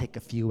 I'll take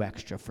a few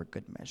extra for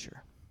good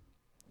measure.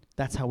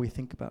 That's how we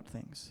think about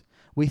things.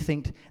 We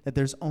think that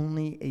there's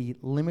only a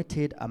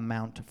limited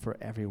amount for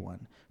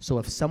everyone. So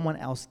if someone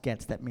else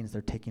gets, that means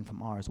they're taking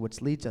from ours,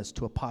 which leads us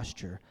to a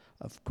posture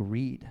of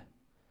greed,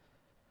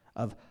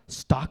 of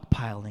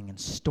stockpiling and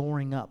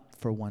storing up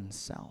for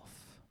oneself.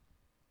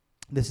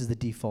 This is the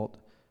default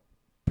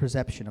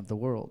perception of the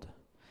world.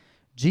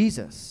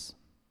 Jesus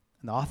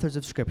and the authors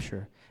of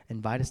Scripture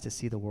invite us to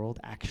see the world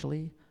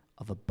actually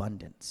of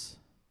abundance,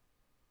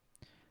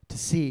 to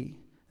see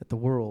that the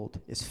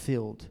world is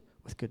filled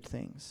with good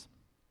things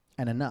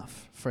and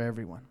enough for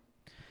everyone.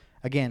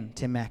 Again,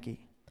 Tim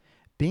Mackey,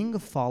 being a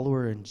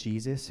follower in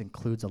Jesus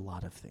includes a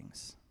lot of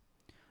things,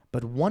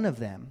 but one of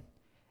them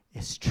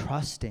is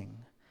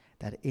trusting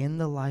that in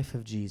the life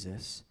of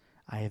Jesus,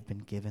 I have been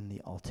given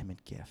the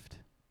ultimate gift.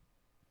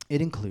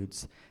 It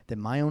includes that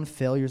my own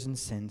failures and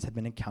sins have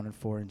been accounted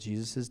for in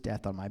Jesus'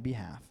 death on my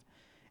behalf,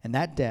 and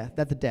that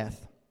the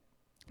death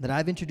that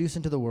I've introduced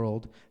into the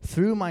world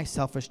through my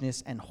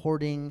selfishness and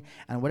hoarding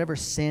and whatever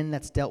sin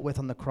that's dealt with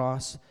on the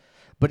cross.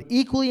 But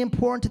equally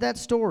important to that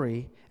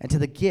story and to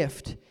the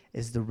gift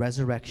is the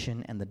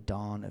resurrection and the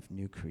dawn of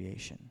new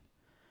creation.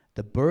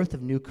 The birth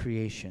of new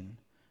creation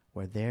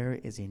where there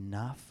is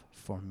enough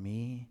for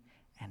me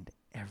and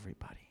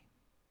everybody.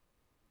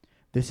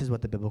 This is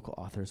what the biblical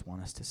authors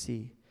want us to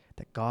see,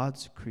 that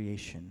God's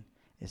creation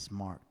is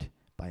marked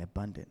by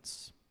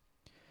abundance.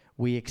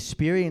 We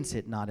experience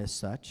it not as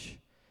such,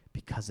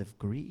 because of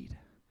greed,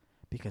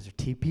 because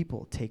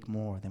people take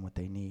more than what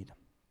they need.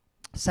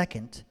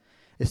 Second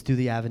is through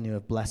the avenue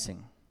of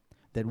blessing,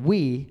 that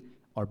we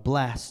are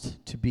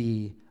blessed to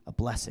be a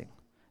blessing.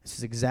 This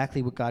is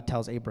exactly what God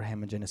tells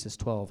Abraham in Genesis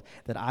 12,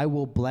 that I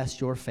will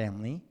bless your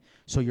family,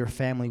 so your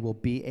family will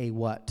be a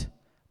what?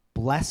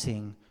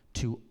 Blessing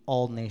to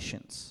all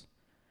nations.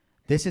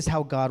 This is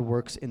how God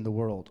works in the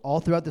world. All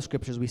throughout the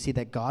scriptures, we see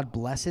that God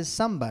blesses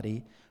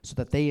somebody so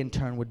that they in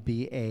turn would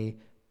be a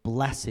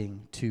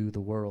blessing to the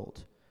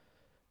world.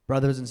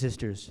 Brothers and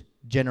sisters,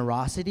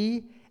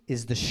 generosity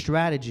is the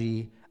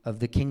strategy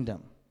of the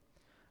kingdom.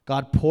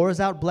 God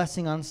pours out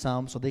blessing on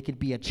some so they could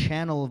be a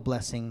channel of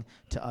blessing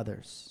to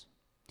others.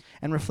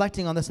 And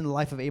reflecting on this in the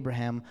life of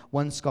Abraham,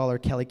 one scholar,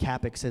 Kelly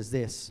Kapic, says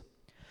this: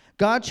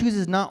 God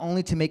chooses not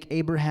only to make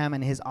Abraham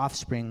and his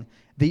offspring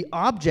the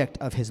object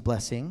of his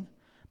blessing,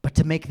 but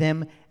to make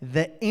them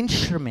the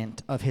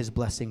instrument of his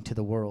blessing to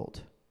the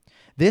world.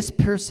 This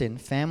person,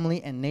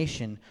 family, and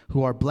nation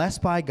who are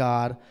blessed by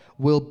God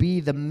will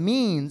be the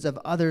means of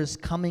others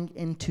coming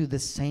into the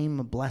same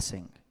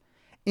blessing.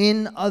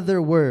 In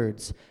other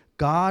words,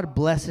 God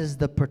blesses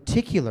the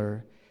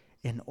particular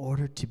in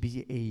order to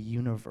be a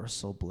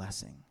universal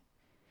blessing.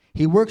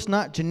 He works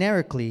not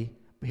generically,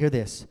 but hear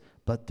this,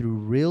 but through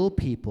real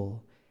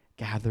people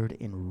gathered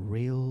in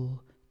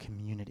real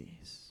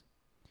communities.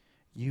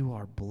 You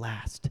are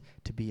blessed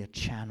to be a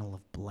channel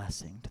of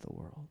blessing to the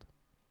world.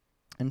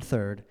 And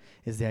third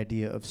is the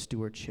idea of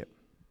stewardship.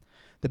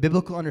 The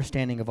biblical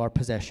understanding of our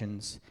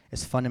possessions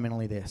is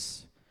fundamentally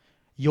this: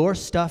 your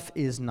stuff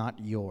is not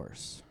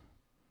yours.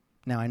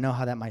 Now, I know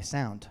how that might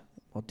sound.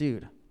 Well,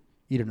 dude,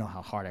 you don't know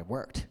how hard I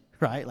worked,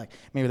 right? Like,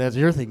 maybe that's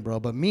your thing, bro.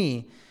 But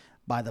me,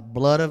 by the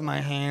blood of my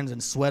hands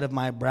and sweat of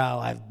my brow,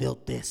 I've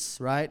built this,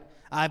 right?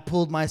 I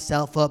pulled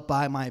myself up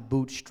by my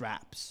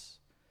bootstraps.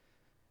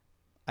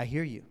 I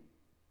hear you,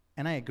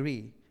 and I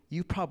agree.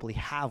 You probably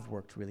have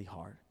worked really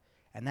hard,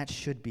 and that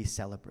should be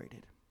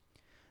celebrated.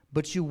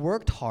 But you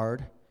worked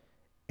hard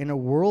in a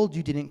world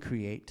you didn't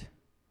create,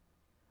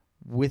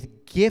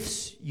 with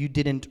gifts you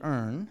didn't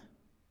earn,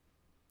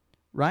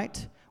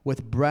 right?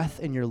 With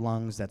breath in your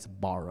lungs that's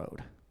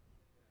borrowed.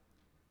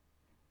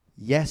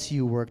 Yes,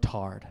 you worked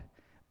hard,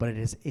 but it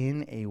is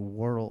in a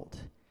world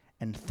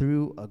and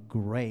through a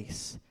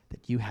grace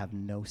that you have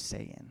no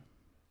say in.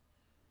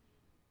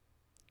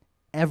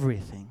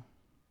 Everything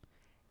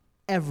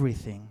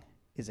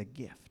is a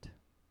gift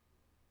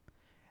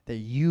that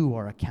you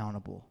are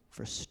accountable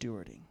for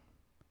stewarding,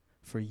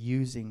 for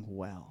using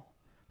well,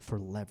 for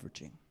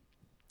leveraging.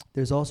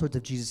 There's all sorts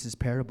of Jesus'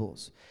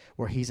 parables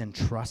where he's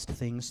entrust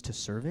things to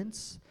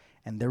servants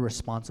and they're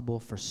responsible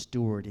for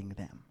stewarding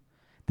them,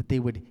 that they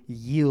would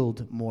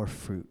yield more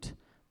fruit,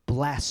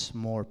 bless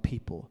more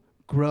people,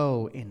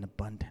 grow in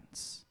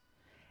abundance.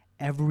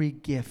 Every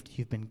gift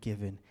you've been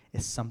given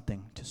is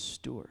something to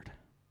steward,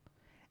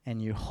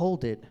 and you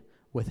hold it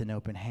with an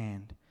open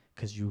hand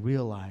because you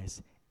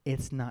realize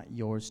it's not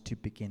yours to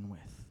begin with.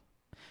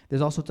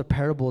 There's all sorts of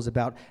parables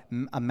about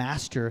a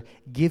master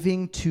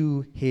giving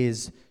to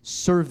his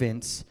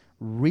servants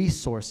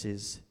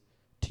resources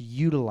to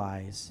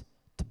utilize,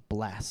 to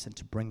bless, and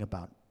to bring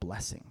about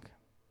blessing.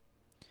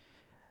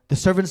 The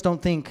servants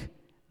don't think,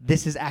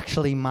 this is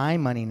actually my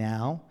money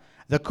now.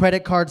 The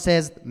credit card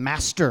says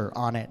master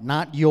on it,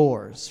 not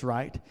yours,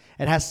 right?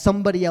 It has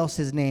somebody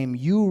else's name.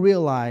 You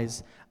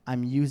realize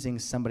I'm using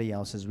somebody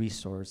else's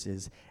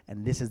resources,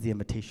 and this is the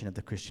invitation of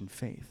the Christian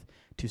faith,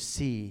 to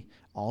see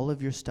all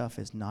of your stuff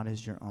is not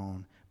as your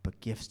own, but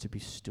gifts to be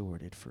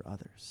stewarded for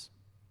others.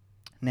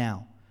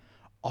 Now,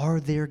 are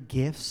there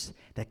gifts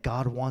that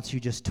God wants you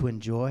just to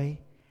enjoy?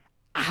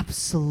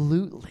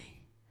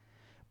 Absolutely.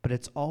 But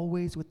it's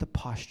always with the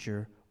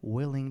posture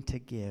willing to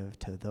give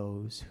to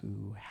those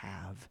who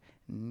have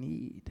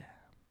need.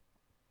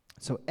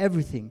 So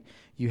everything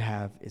you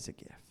have is a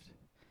gift.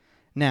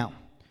 Now,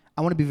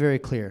 I want to be very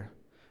clear.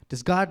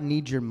 Does God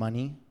need your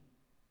money?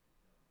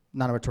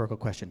 Not a rhetorical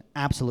question.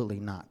 Absolutely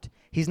not.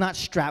 He's not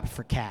strapped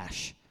for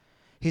cash.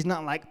 He's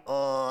not like,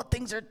 oh,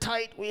 things are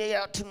tight. We ate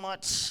out too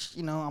much.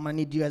 I'm going to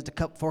need you guys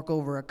to fork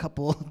over a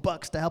couple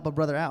bucks to help a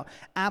brother out.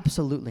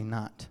 Absolutely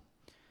not.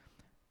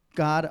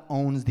 God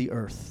owns the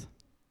earth.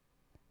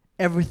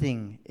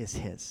 Everything is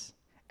his.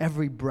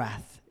 Every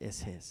breath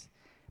is his.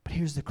 But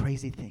here's the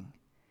crazy thing.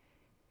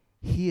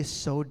 He is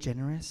so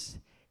generous,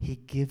 he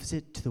gives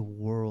it to the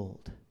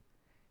world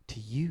to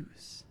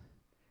use,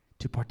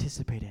 to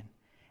participate in.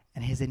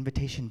 And his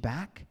invitation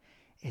back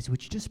is,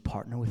 would you just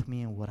partner with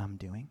me in what I'm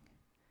doing?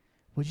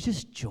 Would you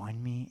just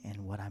join me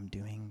in what I'm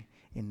doing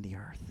in the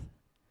earth?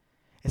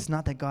 It's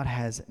not that God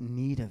has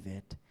need of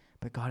it,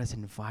 but God is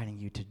inviting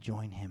you to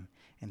join him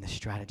in the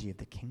strategy of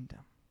the kingdom.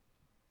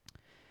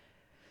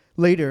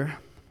 Later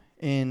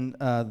in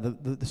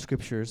the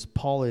scriptures,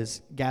 Paul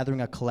is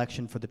gathering a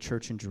collection for the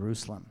church in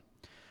Jerusalem.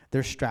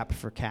 They're strapped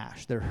for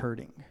cash. They're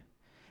hurting.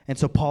 And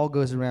so Paul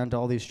goes around to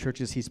all these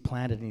churches he's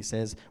planted, and he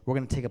says, we're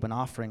going to take up an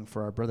offering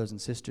for our brothers and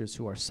sisters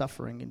who are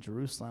suffering in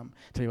Jerusalem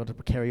to be able to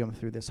carry them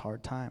through this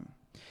hard time.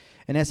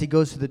 And as he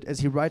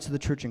writes to the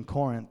church in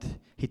Corinth,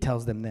 he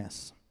tells them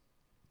this: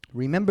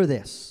 remember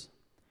this,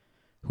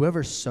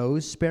 whoever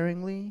sows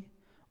sparingly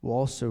will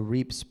also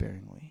reap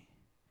sparingly.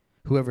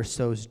 Whoever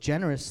sows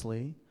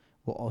generously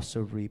will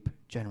also reap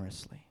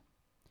generously.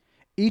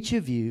 Each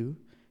of you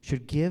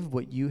should give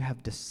what you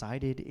have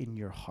decided in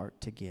your heart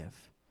to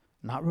give,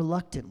 not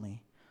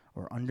reluctantly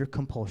or under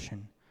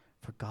compulsion,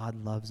 for God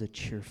loves a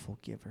cheerful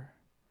giver.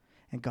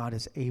 And God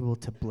is able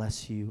to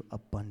bless you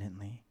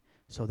abundantly,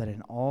 so that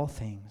in all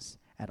things,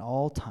 at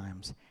all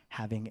times,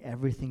 having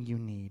everything you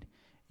need,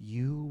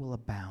 you will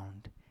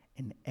abound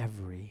in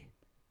every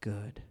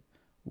good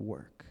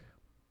work.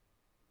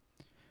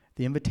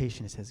 The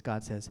invitation says,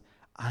 God says,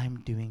 I'm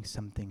doing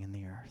something in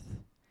the earth.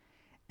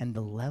 And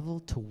the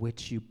level to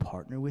which you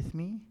partner with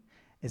me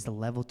is the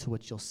level to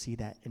which you'll see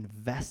that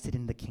invested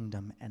in the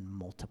kingdom and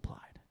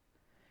multiplied.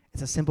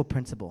 It's a simple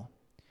principle.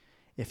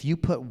 If you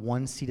put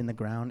one seed in the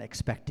ground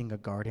expecting a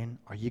garden,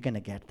 are you going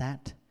to get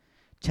that?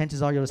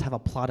 Chances are you'll just have a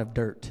plot of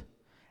dirt.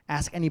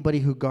 Ask anybody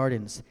who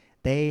gardens.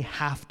 They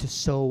have to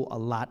sow a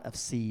lot of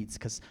seeds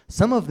because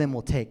some of them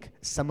will take,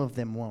 some of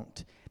them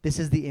won't. This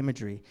is the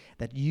imagery,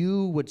 that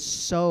you would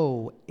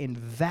sow,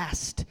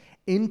 invest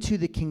into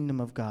the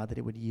kingdom of God, that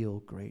it would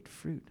yield great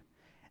fruit.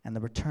 And the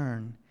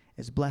return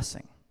is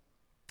blessing.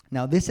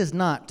 Now, this is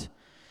not,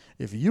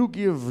 if you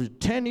give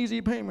 10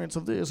 easy payments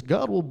of this,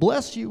 God will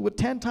bless you with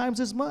 10 times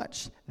as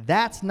much.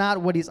 That's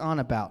not what he's on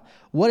about.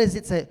 What does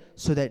it say?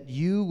 So that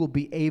you will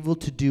be able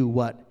to do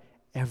what?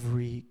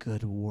 Every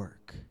good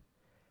work.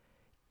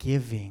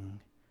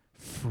 Giving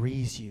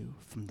frees you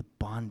from the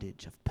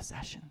bondage of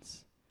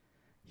possessions.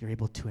 You're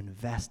able to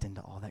invest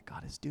into all that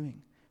God is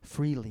doing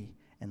freely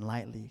and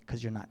lightly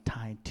because you're not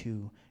tied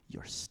to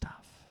your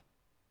stuff.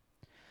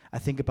 I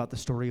think about the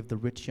story of the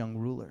rich young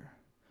ruler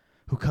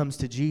who comes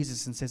to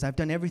Jesus and says, I've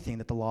done everything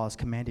that the law has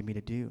commanded me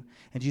to do.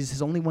 And Jesus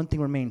says, only one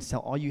thing remains, sell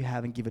all you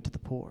have and give it to the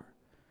poor.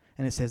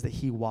 And it says that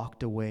he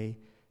walked away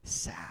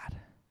sad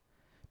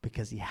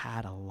because he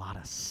had a lot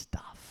of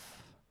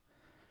stuff.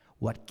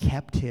 What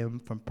kept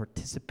him from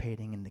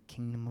participating in the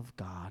kingdom of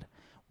God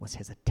was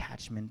his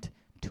attachment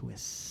to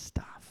his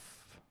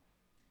stuff.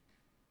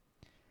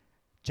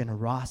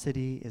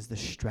 Generosity is the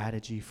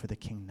strategy for the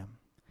kingdom.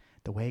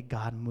 The way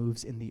God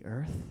moves in the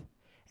earth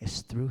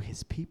is through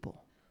his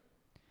people.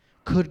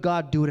 Could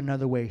God do it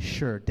another way?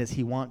 Sure. Does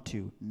he want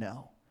to?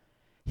 No.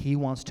 He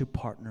wants to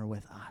partner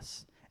with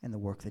us in the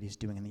work that he's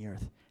doing in the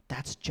earth.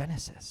 That's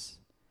Genesis.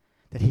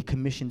 That he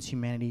commissions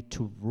humanity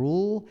to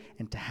rule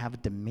and to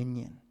have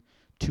dominion,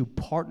 to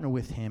partner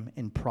with him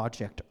in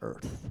Project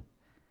Earth.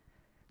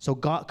 So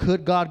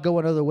could God go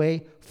another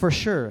way? For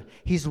sure.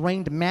 He's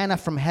rained manna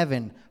from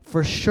heaven.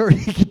 For sure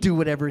he could do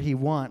whatever he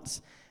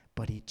wants.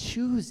 But he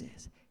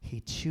chooses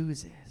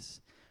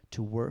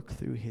to work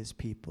through his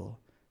people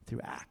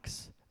through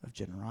acts of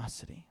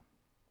generosity.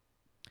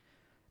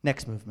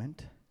 Next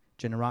movement,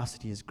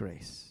 generosity is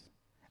grace.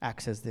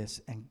 Acts says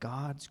this, and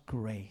God's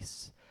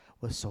grace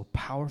was so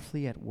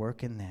powerfully at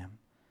work in them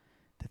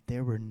that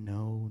there were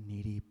no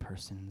needy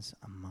persons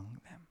among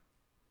them.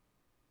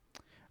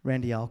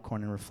 Randy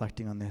Alcorn, in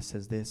reflecting on this,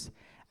 says this,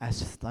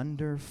 as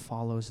thunder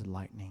follows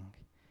lightning,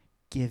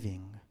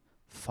 giving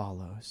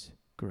follows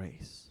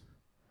grace.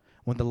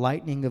 When the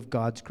lightning of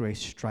God's grace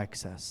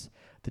strikes us,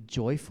 the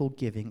joyful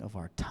giving of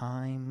our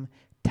time,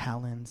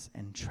 talents,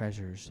 and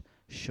treasures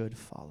should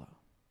follow.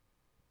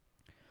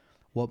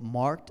 What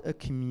marked a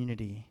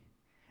community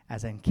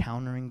as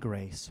encountering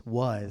grace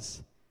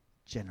was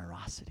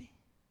generosity.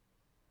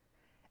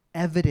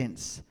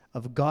 Evidence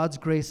of God's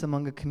grace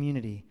among a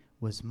community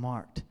was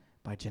marked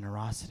by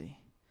generosity.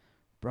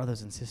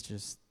 Brothers and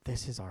sisters,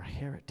 this is our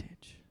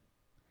heritage.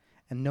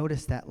 And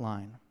notice that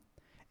line.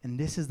 And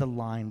this is the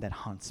line that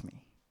haunts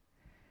me.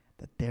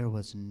 That there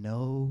was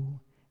no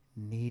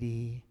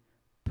needy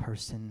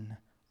person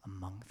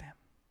among them.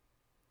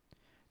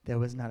 There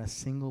was not a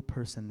single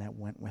person that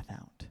went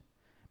without,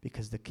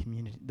 because the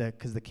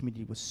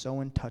community was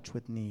so in touch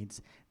with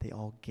needs, they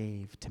all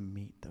gave to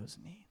meet those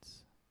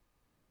needs.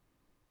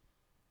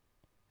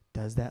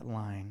 Does that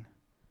line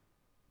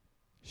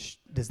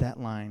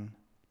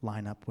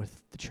line up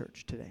with the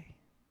church today?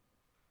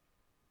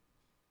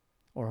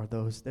 Or are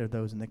there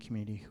those in the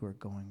community who are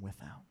going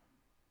without?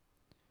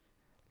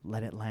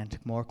 Let it land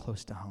more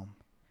close to home.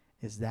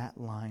 Is that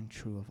line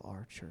true of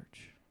our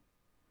church?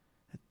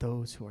 That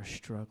those who are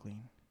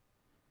struggling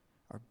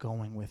are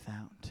going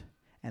without,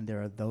 and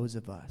there are those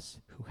of us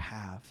who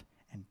have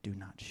and do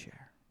not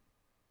share.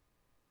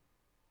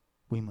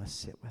 We must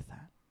sit with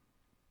that.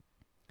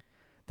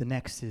 The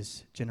next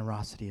is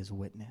generosity as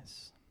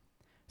witness.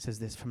 It says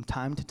this: from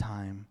time to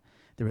time,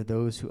 there were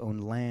those who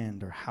owned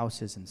land or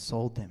houses and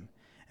sold them,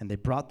 and they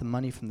brought the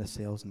money from the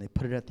sales and they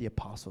put it at the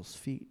apostles'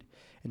 feet,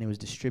 and it was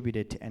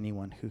distributed to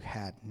anyone who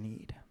had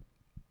need.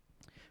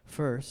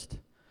 First,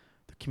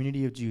 the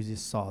community of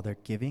Jesus saw their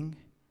giving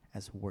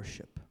as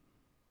worship.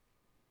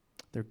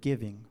 Their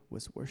giving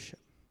was worship.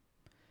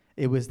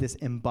 It was this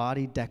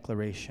embodied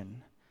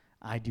declaration: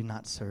 I do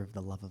not serve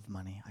the love of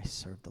money, I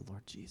serve the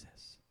Lord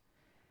Jesus.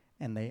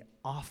 And they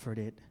offered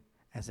it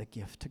as a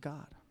gift to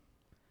God.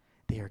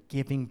 They are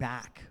giving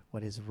back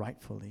what is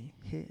rightfully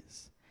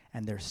His.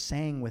 And they're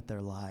saying with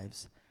their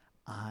lives,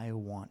 I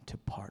want to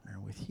partner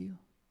with you.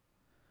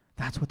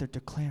 That's what they're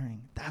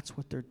declaring. That's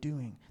what they're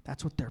doing.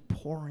 That's what they're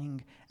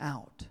pouring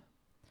out.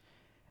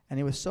 And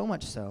it was so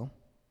much so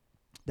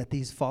that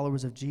these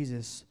followers of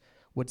Jesus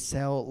would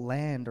sell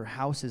land or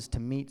houses to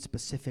meet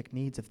specific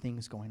needs of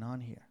things going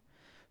on here.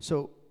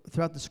 So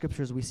throughout the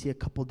scriptures, we see a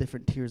couple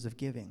different tiers of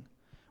giving.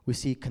 We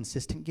see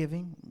consistent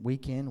giving,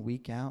 week in,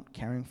 week out,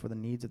 caring for the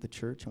needs of the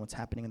church and what's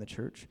happening in the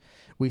church.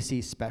 We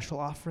see special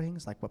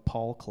offerings, like what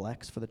Paul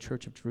collects for the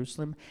church of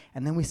Jerusalem.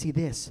 And then we see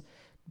this,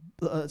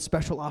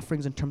 special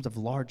offerings in terms of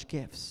large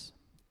gifts.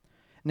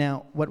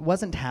 Now, what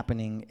wasn't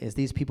happening is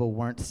these people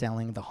weren't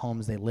selling the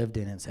homes they lived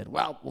in and said,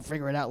 well, we'll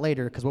figure it out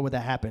later, because what would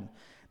that happen?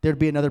 There'd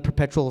be another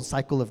perpetual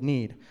cycle of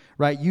need,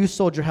 right? You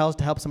sold your house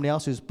to help somebody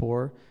else who's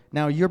poor.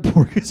 Now you're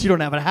poor because you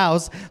don't have a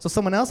house, so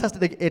someone else has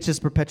to, it's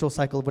just perpetual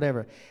cycle of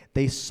whatever.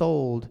 They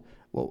sold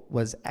what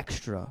was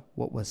extra,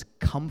 what was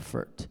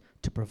comfort,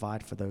 to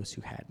provide for those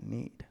who had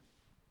need.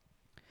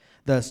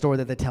 The story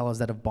that they tell is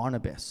that of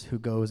Barnabas, who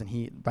goes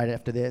and right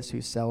after this,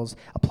 who sells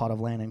a plot of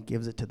land and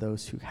gives it to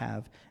those who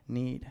have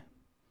need.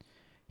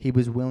 He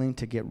was willing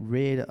to get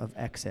rid of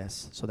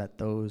excess so that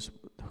those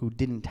who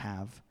didn't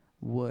have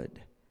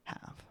would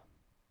have.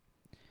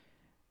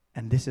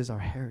 And this is our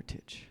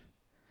heritage.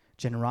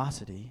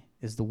 Generosity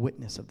is the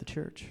witness of the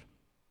church.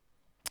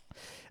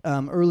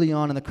 Early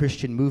on in the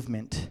Christian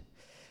movement,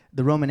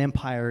 the Roman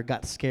Empire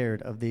got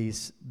scared of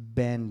these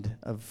band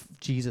of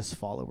Jesus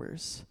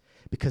followers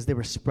because they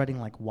were spreading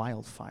like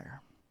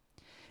wildfire.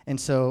 And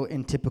so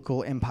in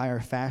typical empire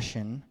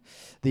fashion,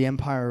 the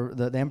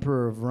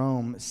emperor of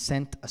Rome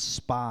sent a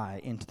spy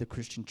into the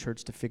Christian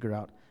church to figure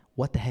out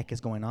what the heck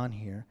is going on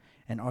here,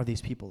 and are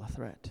these people a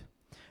threat?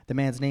 The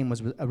man's name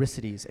was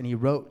Aristides, and he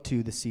wrote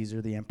to the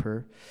Caesar, the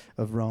emperor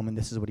of Rome, and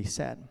this is what he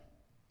said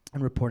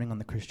in reporting on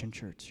the Christian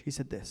church. He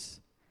said this: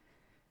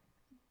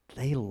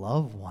 they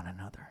love one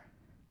another,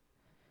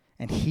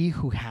 and he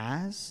who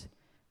has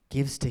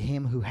gives to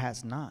him who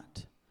has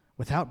not,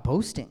 without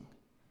boasting.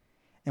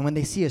 And when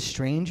they see a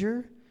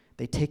stranger,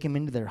 they take him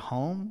into their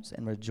homes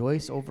and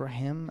rejoice over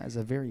him as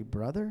a very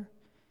brother.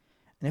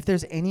 And if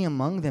there's any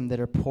among them that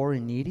are poor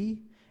and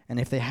needy, and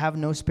if they have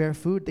no spare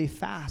food, they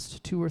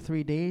fast 2 or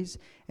 3 days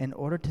in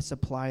order to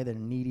supply their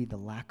needy the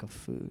lack of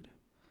food.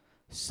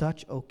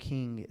 Such, O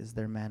king, is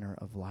their manner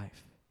of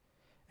life.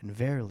 And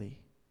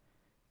verily,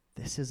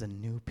 this is a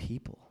new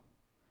people,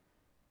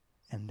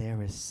 and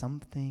there is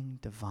something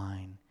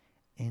divine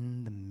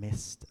in the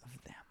midst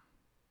of them.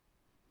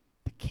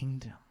 The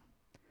kingdom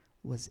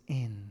was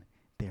in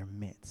their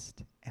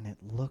midst, and it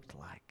looked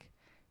like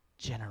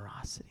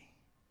generosity.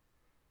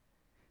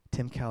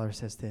 Tim Keller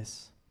says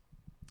this: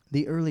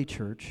 the early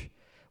church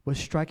was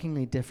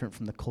strikingly different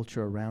from the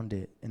culture around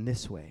it in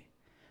this way.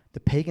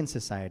 The pagan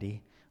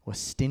society was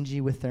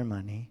stingy with their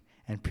money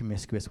and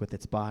promiscuous with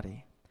its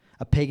body.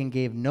 A pagan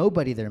gave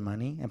nobody their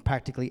money and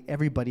practically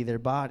everybody their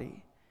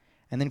body.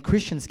 And then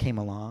Christians came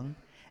along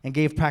and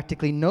gave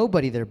practically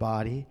nobody their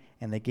body,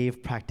 and they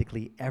gave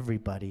practically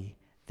everybody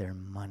their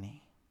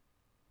money.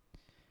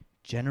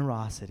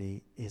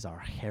 Generosity is our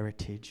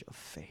heritage of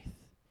faith.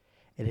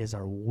 It is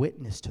our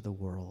witness to the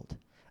world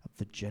of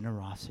the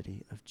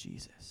generosity of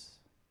Jesus.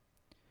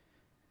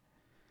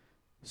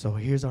 So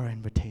here's our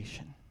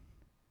invitation.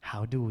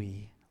 How do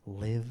we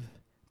live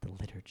the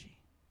liturgy?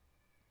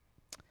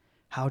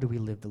 How do we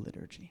live the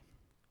liturgy?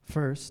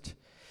 First,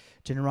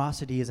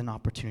 generosity is an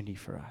opportunity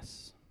for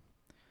us.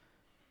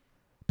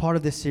 Part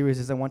of this series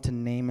is I want to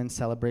name and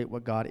celebrate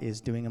what God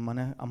is doing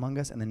among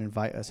us and then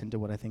invite us into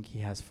what I think he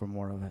has for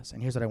more of us.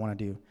 And here's what I want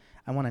to do.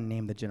 I want to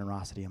name the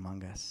generosity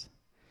among us.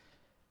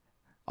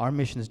 Our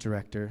missions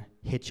director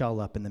hit y'all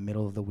up in the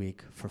middle of the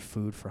week for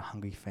food for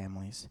hungry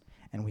families,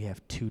 and we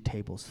have 2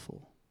 tables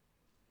full.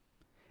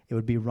 It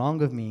would be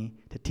wrong of me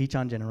to teach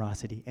on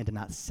generosity and to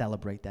not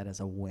celebrate that as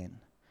a win.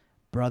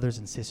 Brothers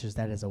and sisters,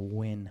 that is a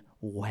win.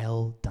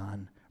 Well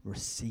done.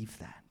 Receive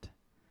that.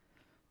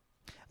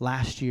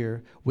 Last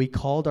year, we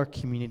called our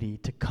community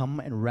to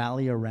come and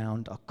rally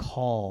around a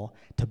call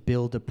to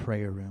build a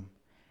prayer room.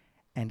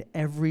 And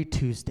every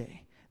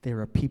Tuesday,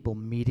 there are people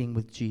meeting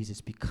with Jesus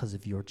because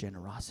of your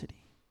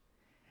generosity.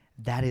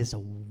 That is a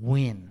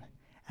win,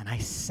 and I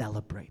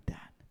celebrate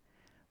that.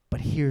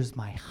 But here's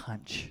my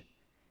hunch.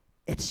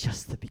 It's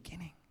just the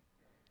beginning.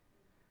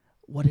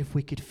 What if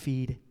we could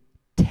feed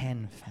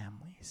 10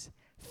 families,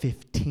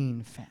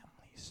 15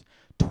 families,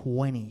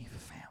 20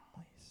 families?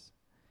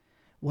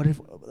 What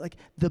if, like,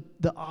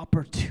 the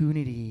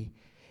opportunity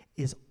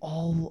is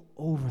all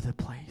over the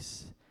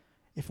place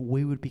if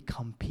we would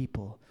become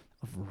people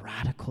of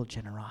radical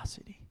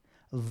generosity,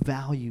 of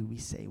value we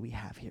say we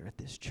have here at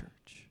this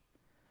church?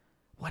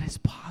 What is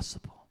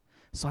possible?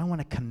 So I want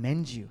to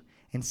commend you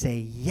and say,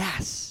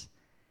 yes,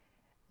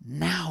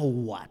 now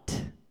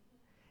what?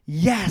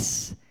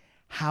 Yes,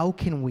 how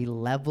can we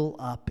level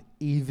up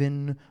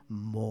even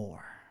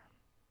more?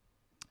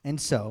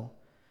 And so,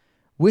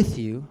 with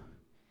you,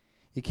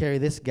 you carry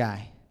this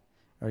guy,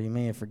 or you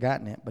may have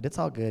forgotten it, but it's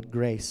all good.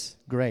 Grace.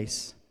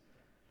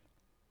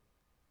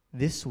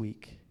 This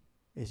week,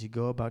 as you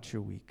go about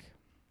your week,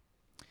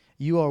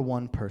 you are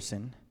one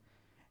person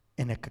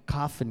in a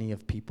cacophony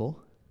of people,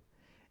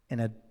 in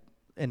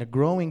a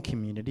growing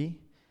community,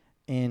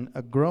 in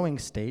a growing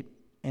state,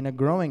 in a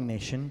growing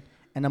nation,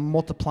 and a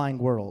multiplying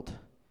world.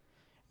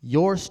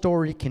 Your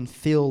story can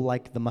feel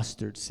like the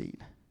mustard seed.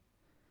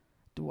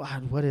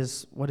 What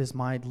does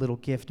my little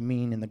gift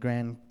mean in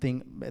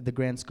the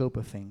grand scope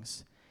of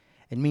things?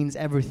 It means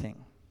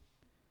everything.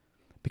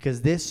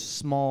 Because this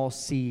small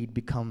seed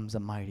becomes a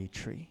mighty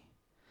tree.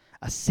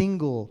 A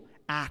single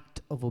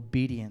act of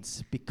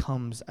obedience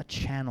becomes a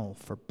channel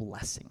for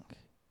blessing.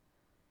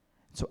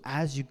 So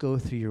as you go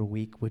through your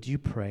week, would you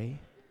pray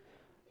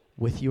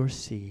with your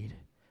seed,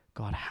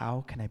 God,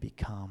 how can I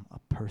become a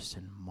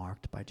person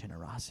marked by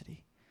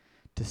generosity?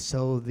 To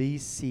sow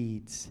these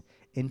seeds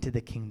into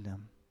the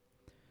kingdom,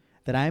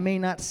 that I may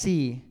not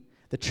see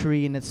the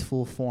tree in its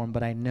full form,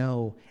 but I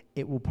know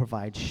it will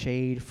provide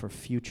shade for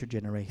future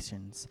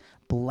generations,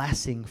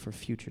 blessing for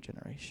future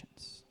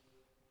generations.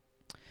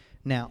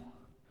 Now,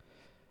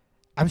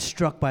 I'm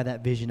struck by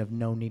that vision of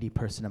no needy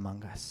person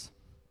among us.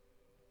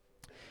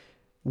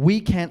 We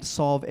can't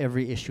solve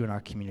every issue in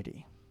our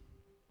community.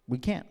 We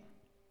can't.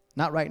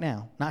 Not right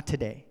now. Not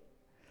today.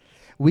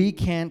 We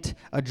can't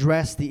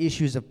address the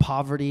issues of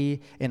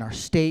poverty in our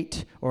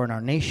state or in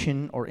our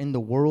nation or in the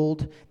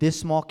world. This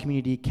small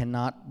community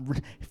cannot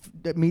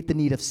meet the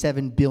need of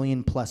 7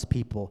 billion plus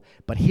people.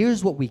 But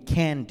here's what we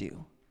can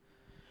do.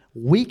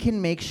 We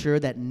can make sure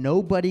that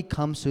nobody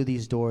comes through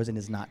these doors and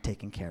is not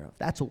taken care of.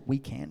 That's what we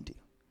can do.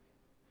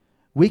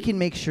 We can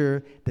make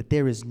sure that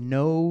there is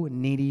no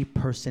needy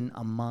person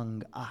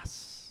among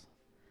us.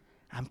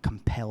 I'm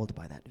compelled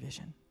by that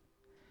vision.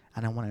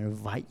 And I want to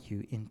invite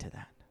you into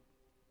that.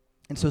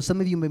 And so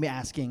some of you may be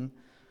asking,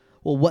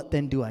 well, what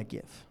then do I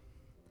give?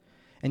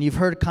 And you've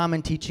heard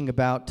common teaching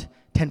about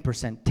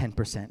 10%,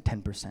 10%,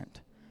 10%.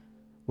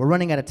 We're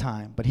running out of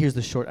time, but here's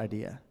the short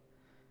idea.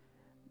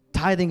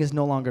 Tithing is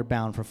no longer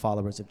bound for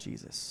followers of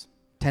Jesus.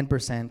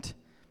 10%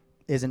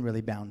 isn't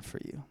really bound for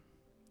you.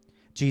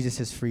 Jesus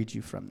has freed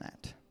you from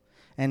that.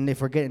 And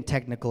if we're getting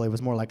technical, it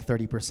was more like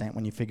 30%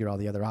 when you figure all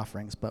the other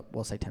offerings, but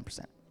we'll say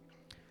 10%.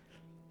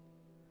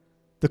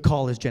 The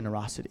call is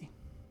generosity.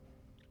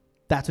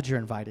 That's what you're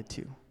invited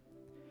to.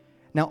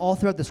 Now, all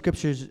throughout the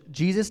scriptures,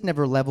 Jesus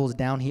never levels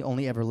down. He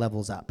only ever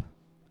levels up,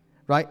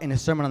 right? In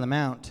his Sermon on the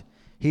Mount,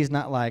 he's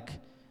not like,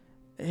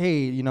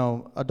 hey,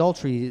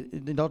 adultery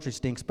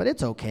stinks, but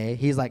it's okay.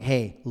 He's like,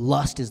 hey,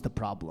 lust is the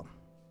problem,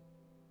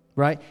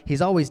 right?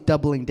 He's always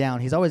doubling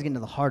down. He's always getting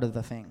to the heart of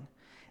the thing.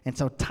 And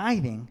so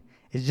tithing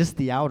is just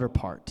the outer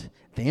part.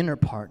 The inner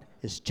part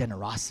is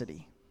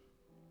generosity.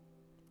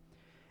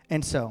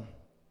 And so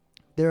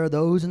there are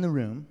those in the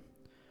room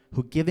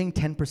who giving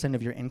 10%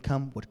 of your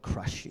income would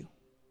crush you.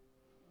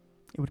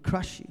 It would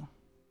crush you.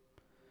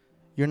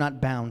 You're not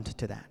bound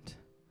to that.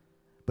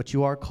 But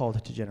you are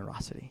called to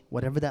generosity,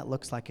 whatever that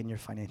looks like in your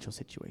financial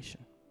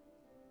situation.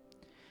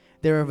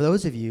 There are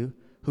those of you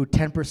who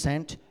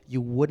 10%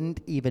 you wouldn't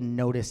even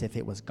notice if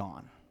it was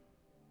gone.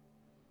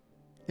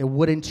 It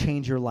wouldn't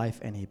change your life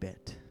any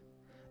bit.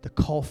 the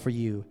call for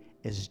you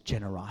is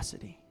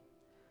generosity.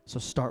 So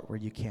start where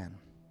you can.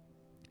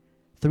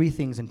 3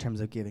 things in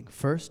terms of giving.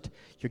 First,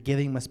 your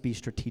giving must be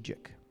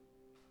strategic.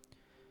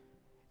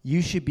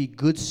 You should be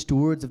good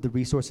stewards of the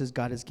resources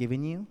God has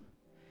given you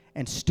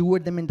and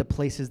steward them into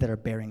places that are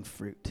bearing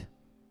fruit.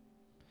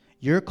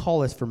 Your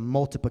call is for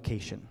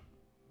multiplication.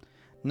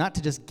 Not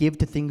to just give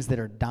to things that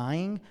are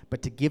dying,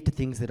 but to give to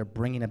things that are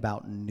bringing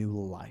about new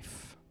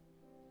life.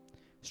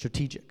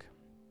 Strategic.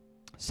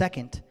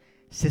 Second,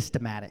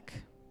 systematic.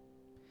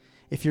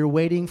 If you're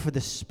waiting for the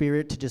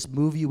Spirit to just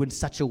move you in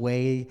such a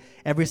way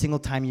every single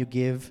time you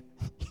give,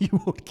 you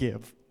won't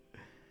give.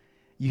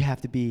 You have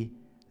to be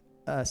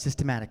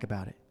systematic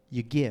about it.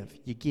 You give,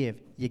 you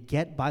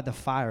get by the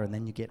fire, and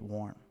then you get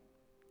warm.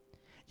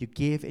 You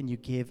give and you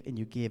give and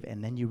you give,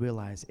 and then you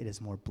realize it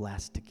is more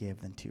blessed to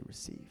give than to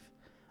receive.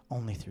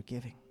 Only through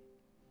giving.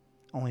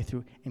 Only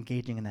through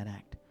engaging in that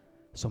act.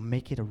 So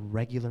make it a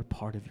regular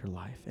part of your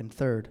life. And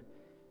third,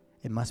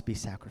 it must be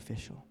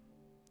sacrificial.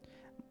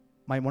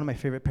 One of my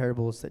favorite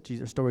parables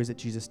or stories that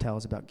Jesus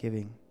tells about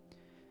giving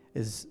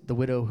is the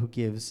widow who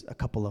gives a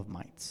couple of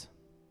mites.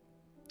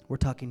 We're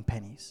talking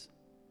pennies.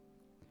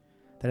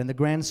 That in the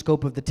grand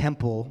scope of the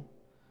temple,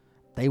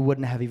 they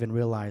wouldn't have even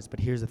realized. But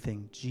here's the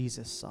thing,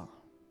 Jesus saw.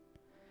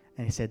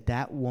 And he said,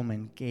 that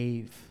woman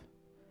gave,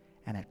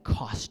 and it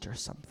cost her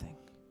something.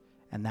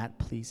 And that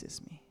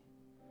pleases me.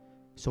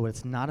 So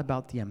it's not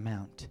about the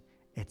amount,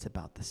 it's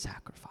about the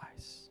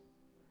sacrifice.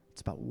 It's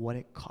about what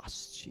it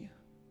costs you.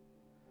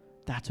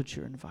 That's what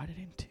you're invited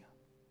into.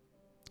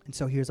 And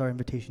so here's our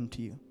invitation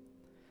to you.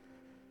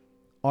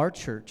 Our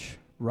church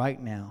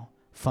right now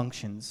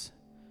functions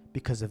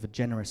because of a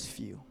generous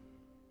few.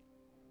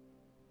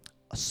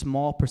 A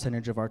small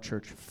percentage of our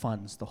church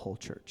funds the whole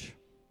church.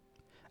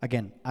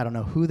 Again, I don't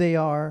know who they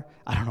are,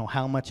 I don't know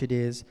how much it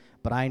is,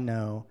 but I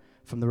know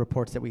from the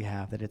reports that we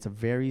have that it's a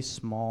very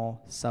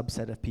small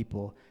subset of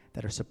people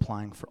that are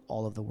supplying for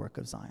all of the work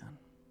of Zion.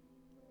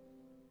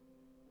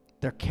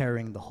 They're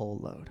carrying the whole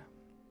load.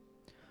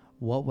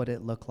 What would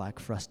it look like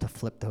for us to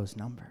flip those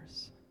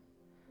numbers?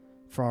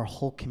 For our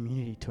whole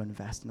community to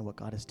invest in what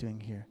God is doing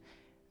here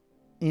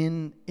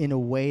in a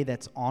way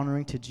that's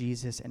honoring to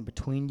Jesus and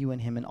between you and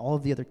him and all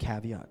of the other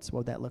caveats. What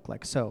would that look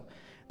like? So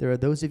there are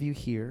those of you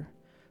here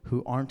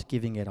who aren't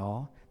giving at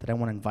all that I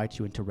want to invite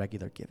you into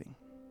regular giving.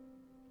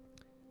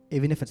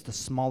 Even if it's the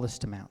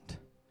smallest amount,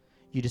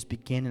 you just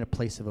begin in a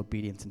place of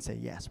obedience and say,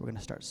 yes, we're going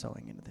to start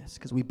sowing into this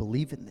because we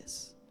believe in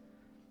this.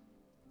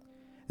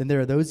 Then there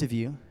are those of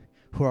you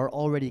who are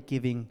already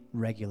giving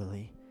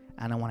regularly,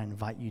 and I want to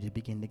invite you to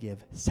begin to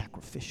give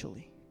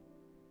sacrificially,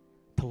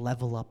 to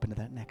level up into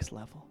that next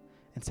level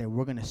and say,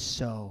 we're going to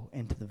sow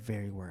into the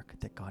very work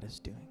that God is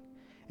doing.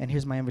 And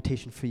here's my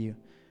invitation for you,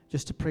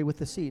 just to pray with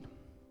the seed.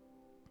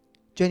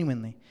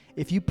 Genuinely,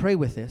 if you pray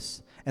with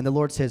this and the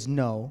Lord says,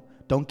 no,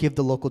 don't give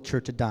the local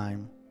church a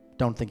dime,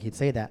 don't think he'd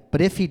say that.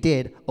 But if he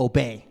did,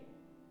 obey.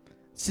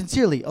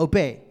 Sincerely,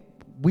 obey.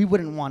 We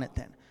wouldn't want it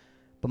then.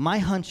 But my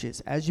hunch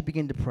is, as you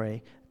begin to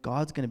pray,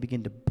 God's going to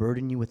begin to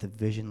burden you with a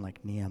vision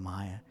like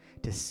Nehemiah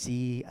to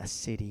see a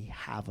city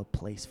have a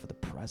place for the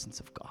presence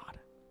of God,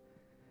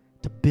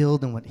 to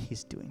build on what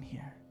he's doing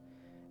here.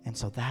 And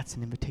so that's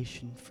an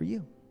invitation for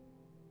you.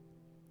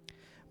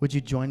 Would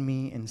you join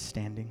me in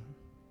standing?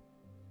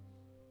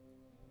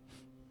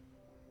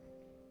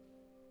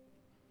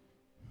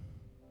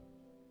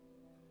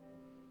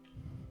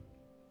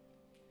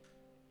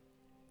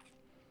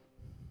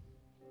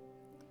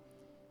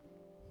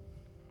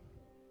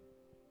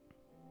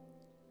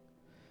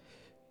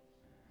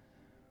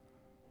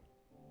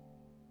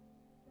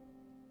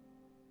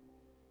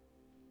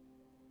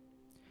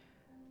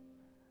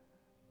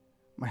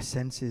 My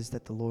sense is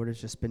that the Lord has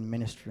just been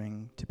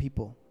ministering to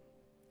people.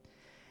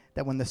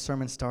 That when the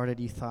sermon started,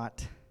 you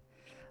thought,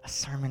 a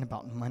sermon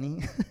about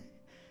money?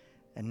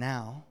 And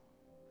now,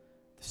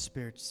 the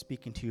Spirit's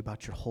speaking to you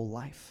about your whole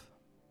life.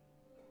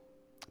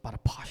 About a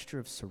posture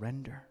of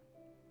surrender.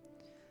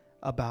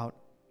 About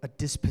a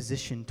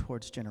disposition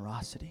towards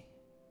generosity.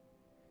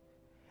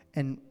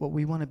 And what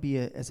we want to be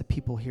as a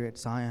people here at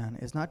Zion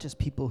is not just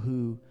people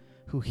who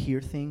hear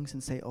things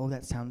and say, oh,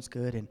 that sounds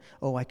good, and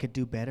oh, I could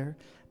do better,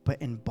 but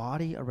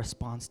embody a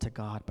response to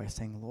God by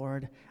saying,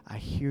 Lord, I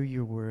hear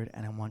your word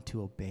and I want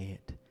to obey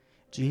it.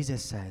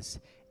 Jesus says,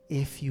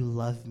 if you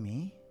love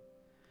me,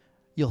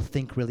 you'll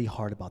think really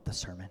hard about the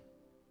sermon.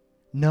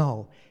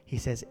 No, he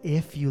says,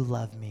 if you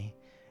love me,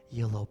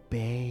 you'll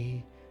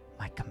obey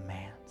my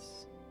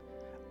commands.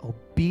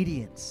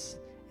 Obedience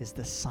is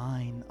the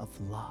sign of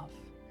love.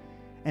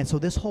 And so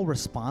this whole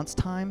response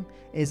time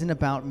isn't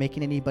about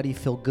making anybody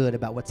feel good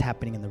about what's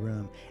happening in the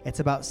room. It's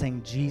about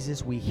saying,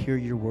 Jesus, we hear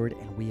your word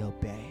and we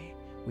obey.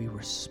 We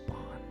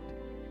respond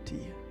to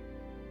you.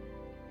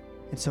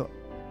 And so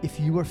if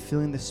you are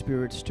feeling the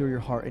Spirit stir your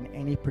heart in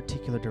any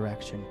particular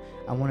direction,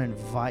 I want to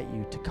invite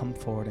you to come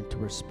forward and to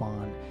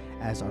respond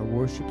as our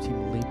worship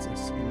team leads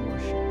us in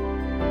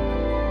worship.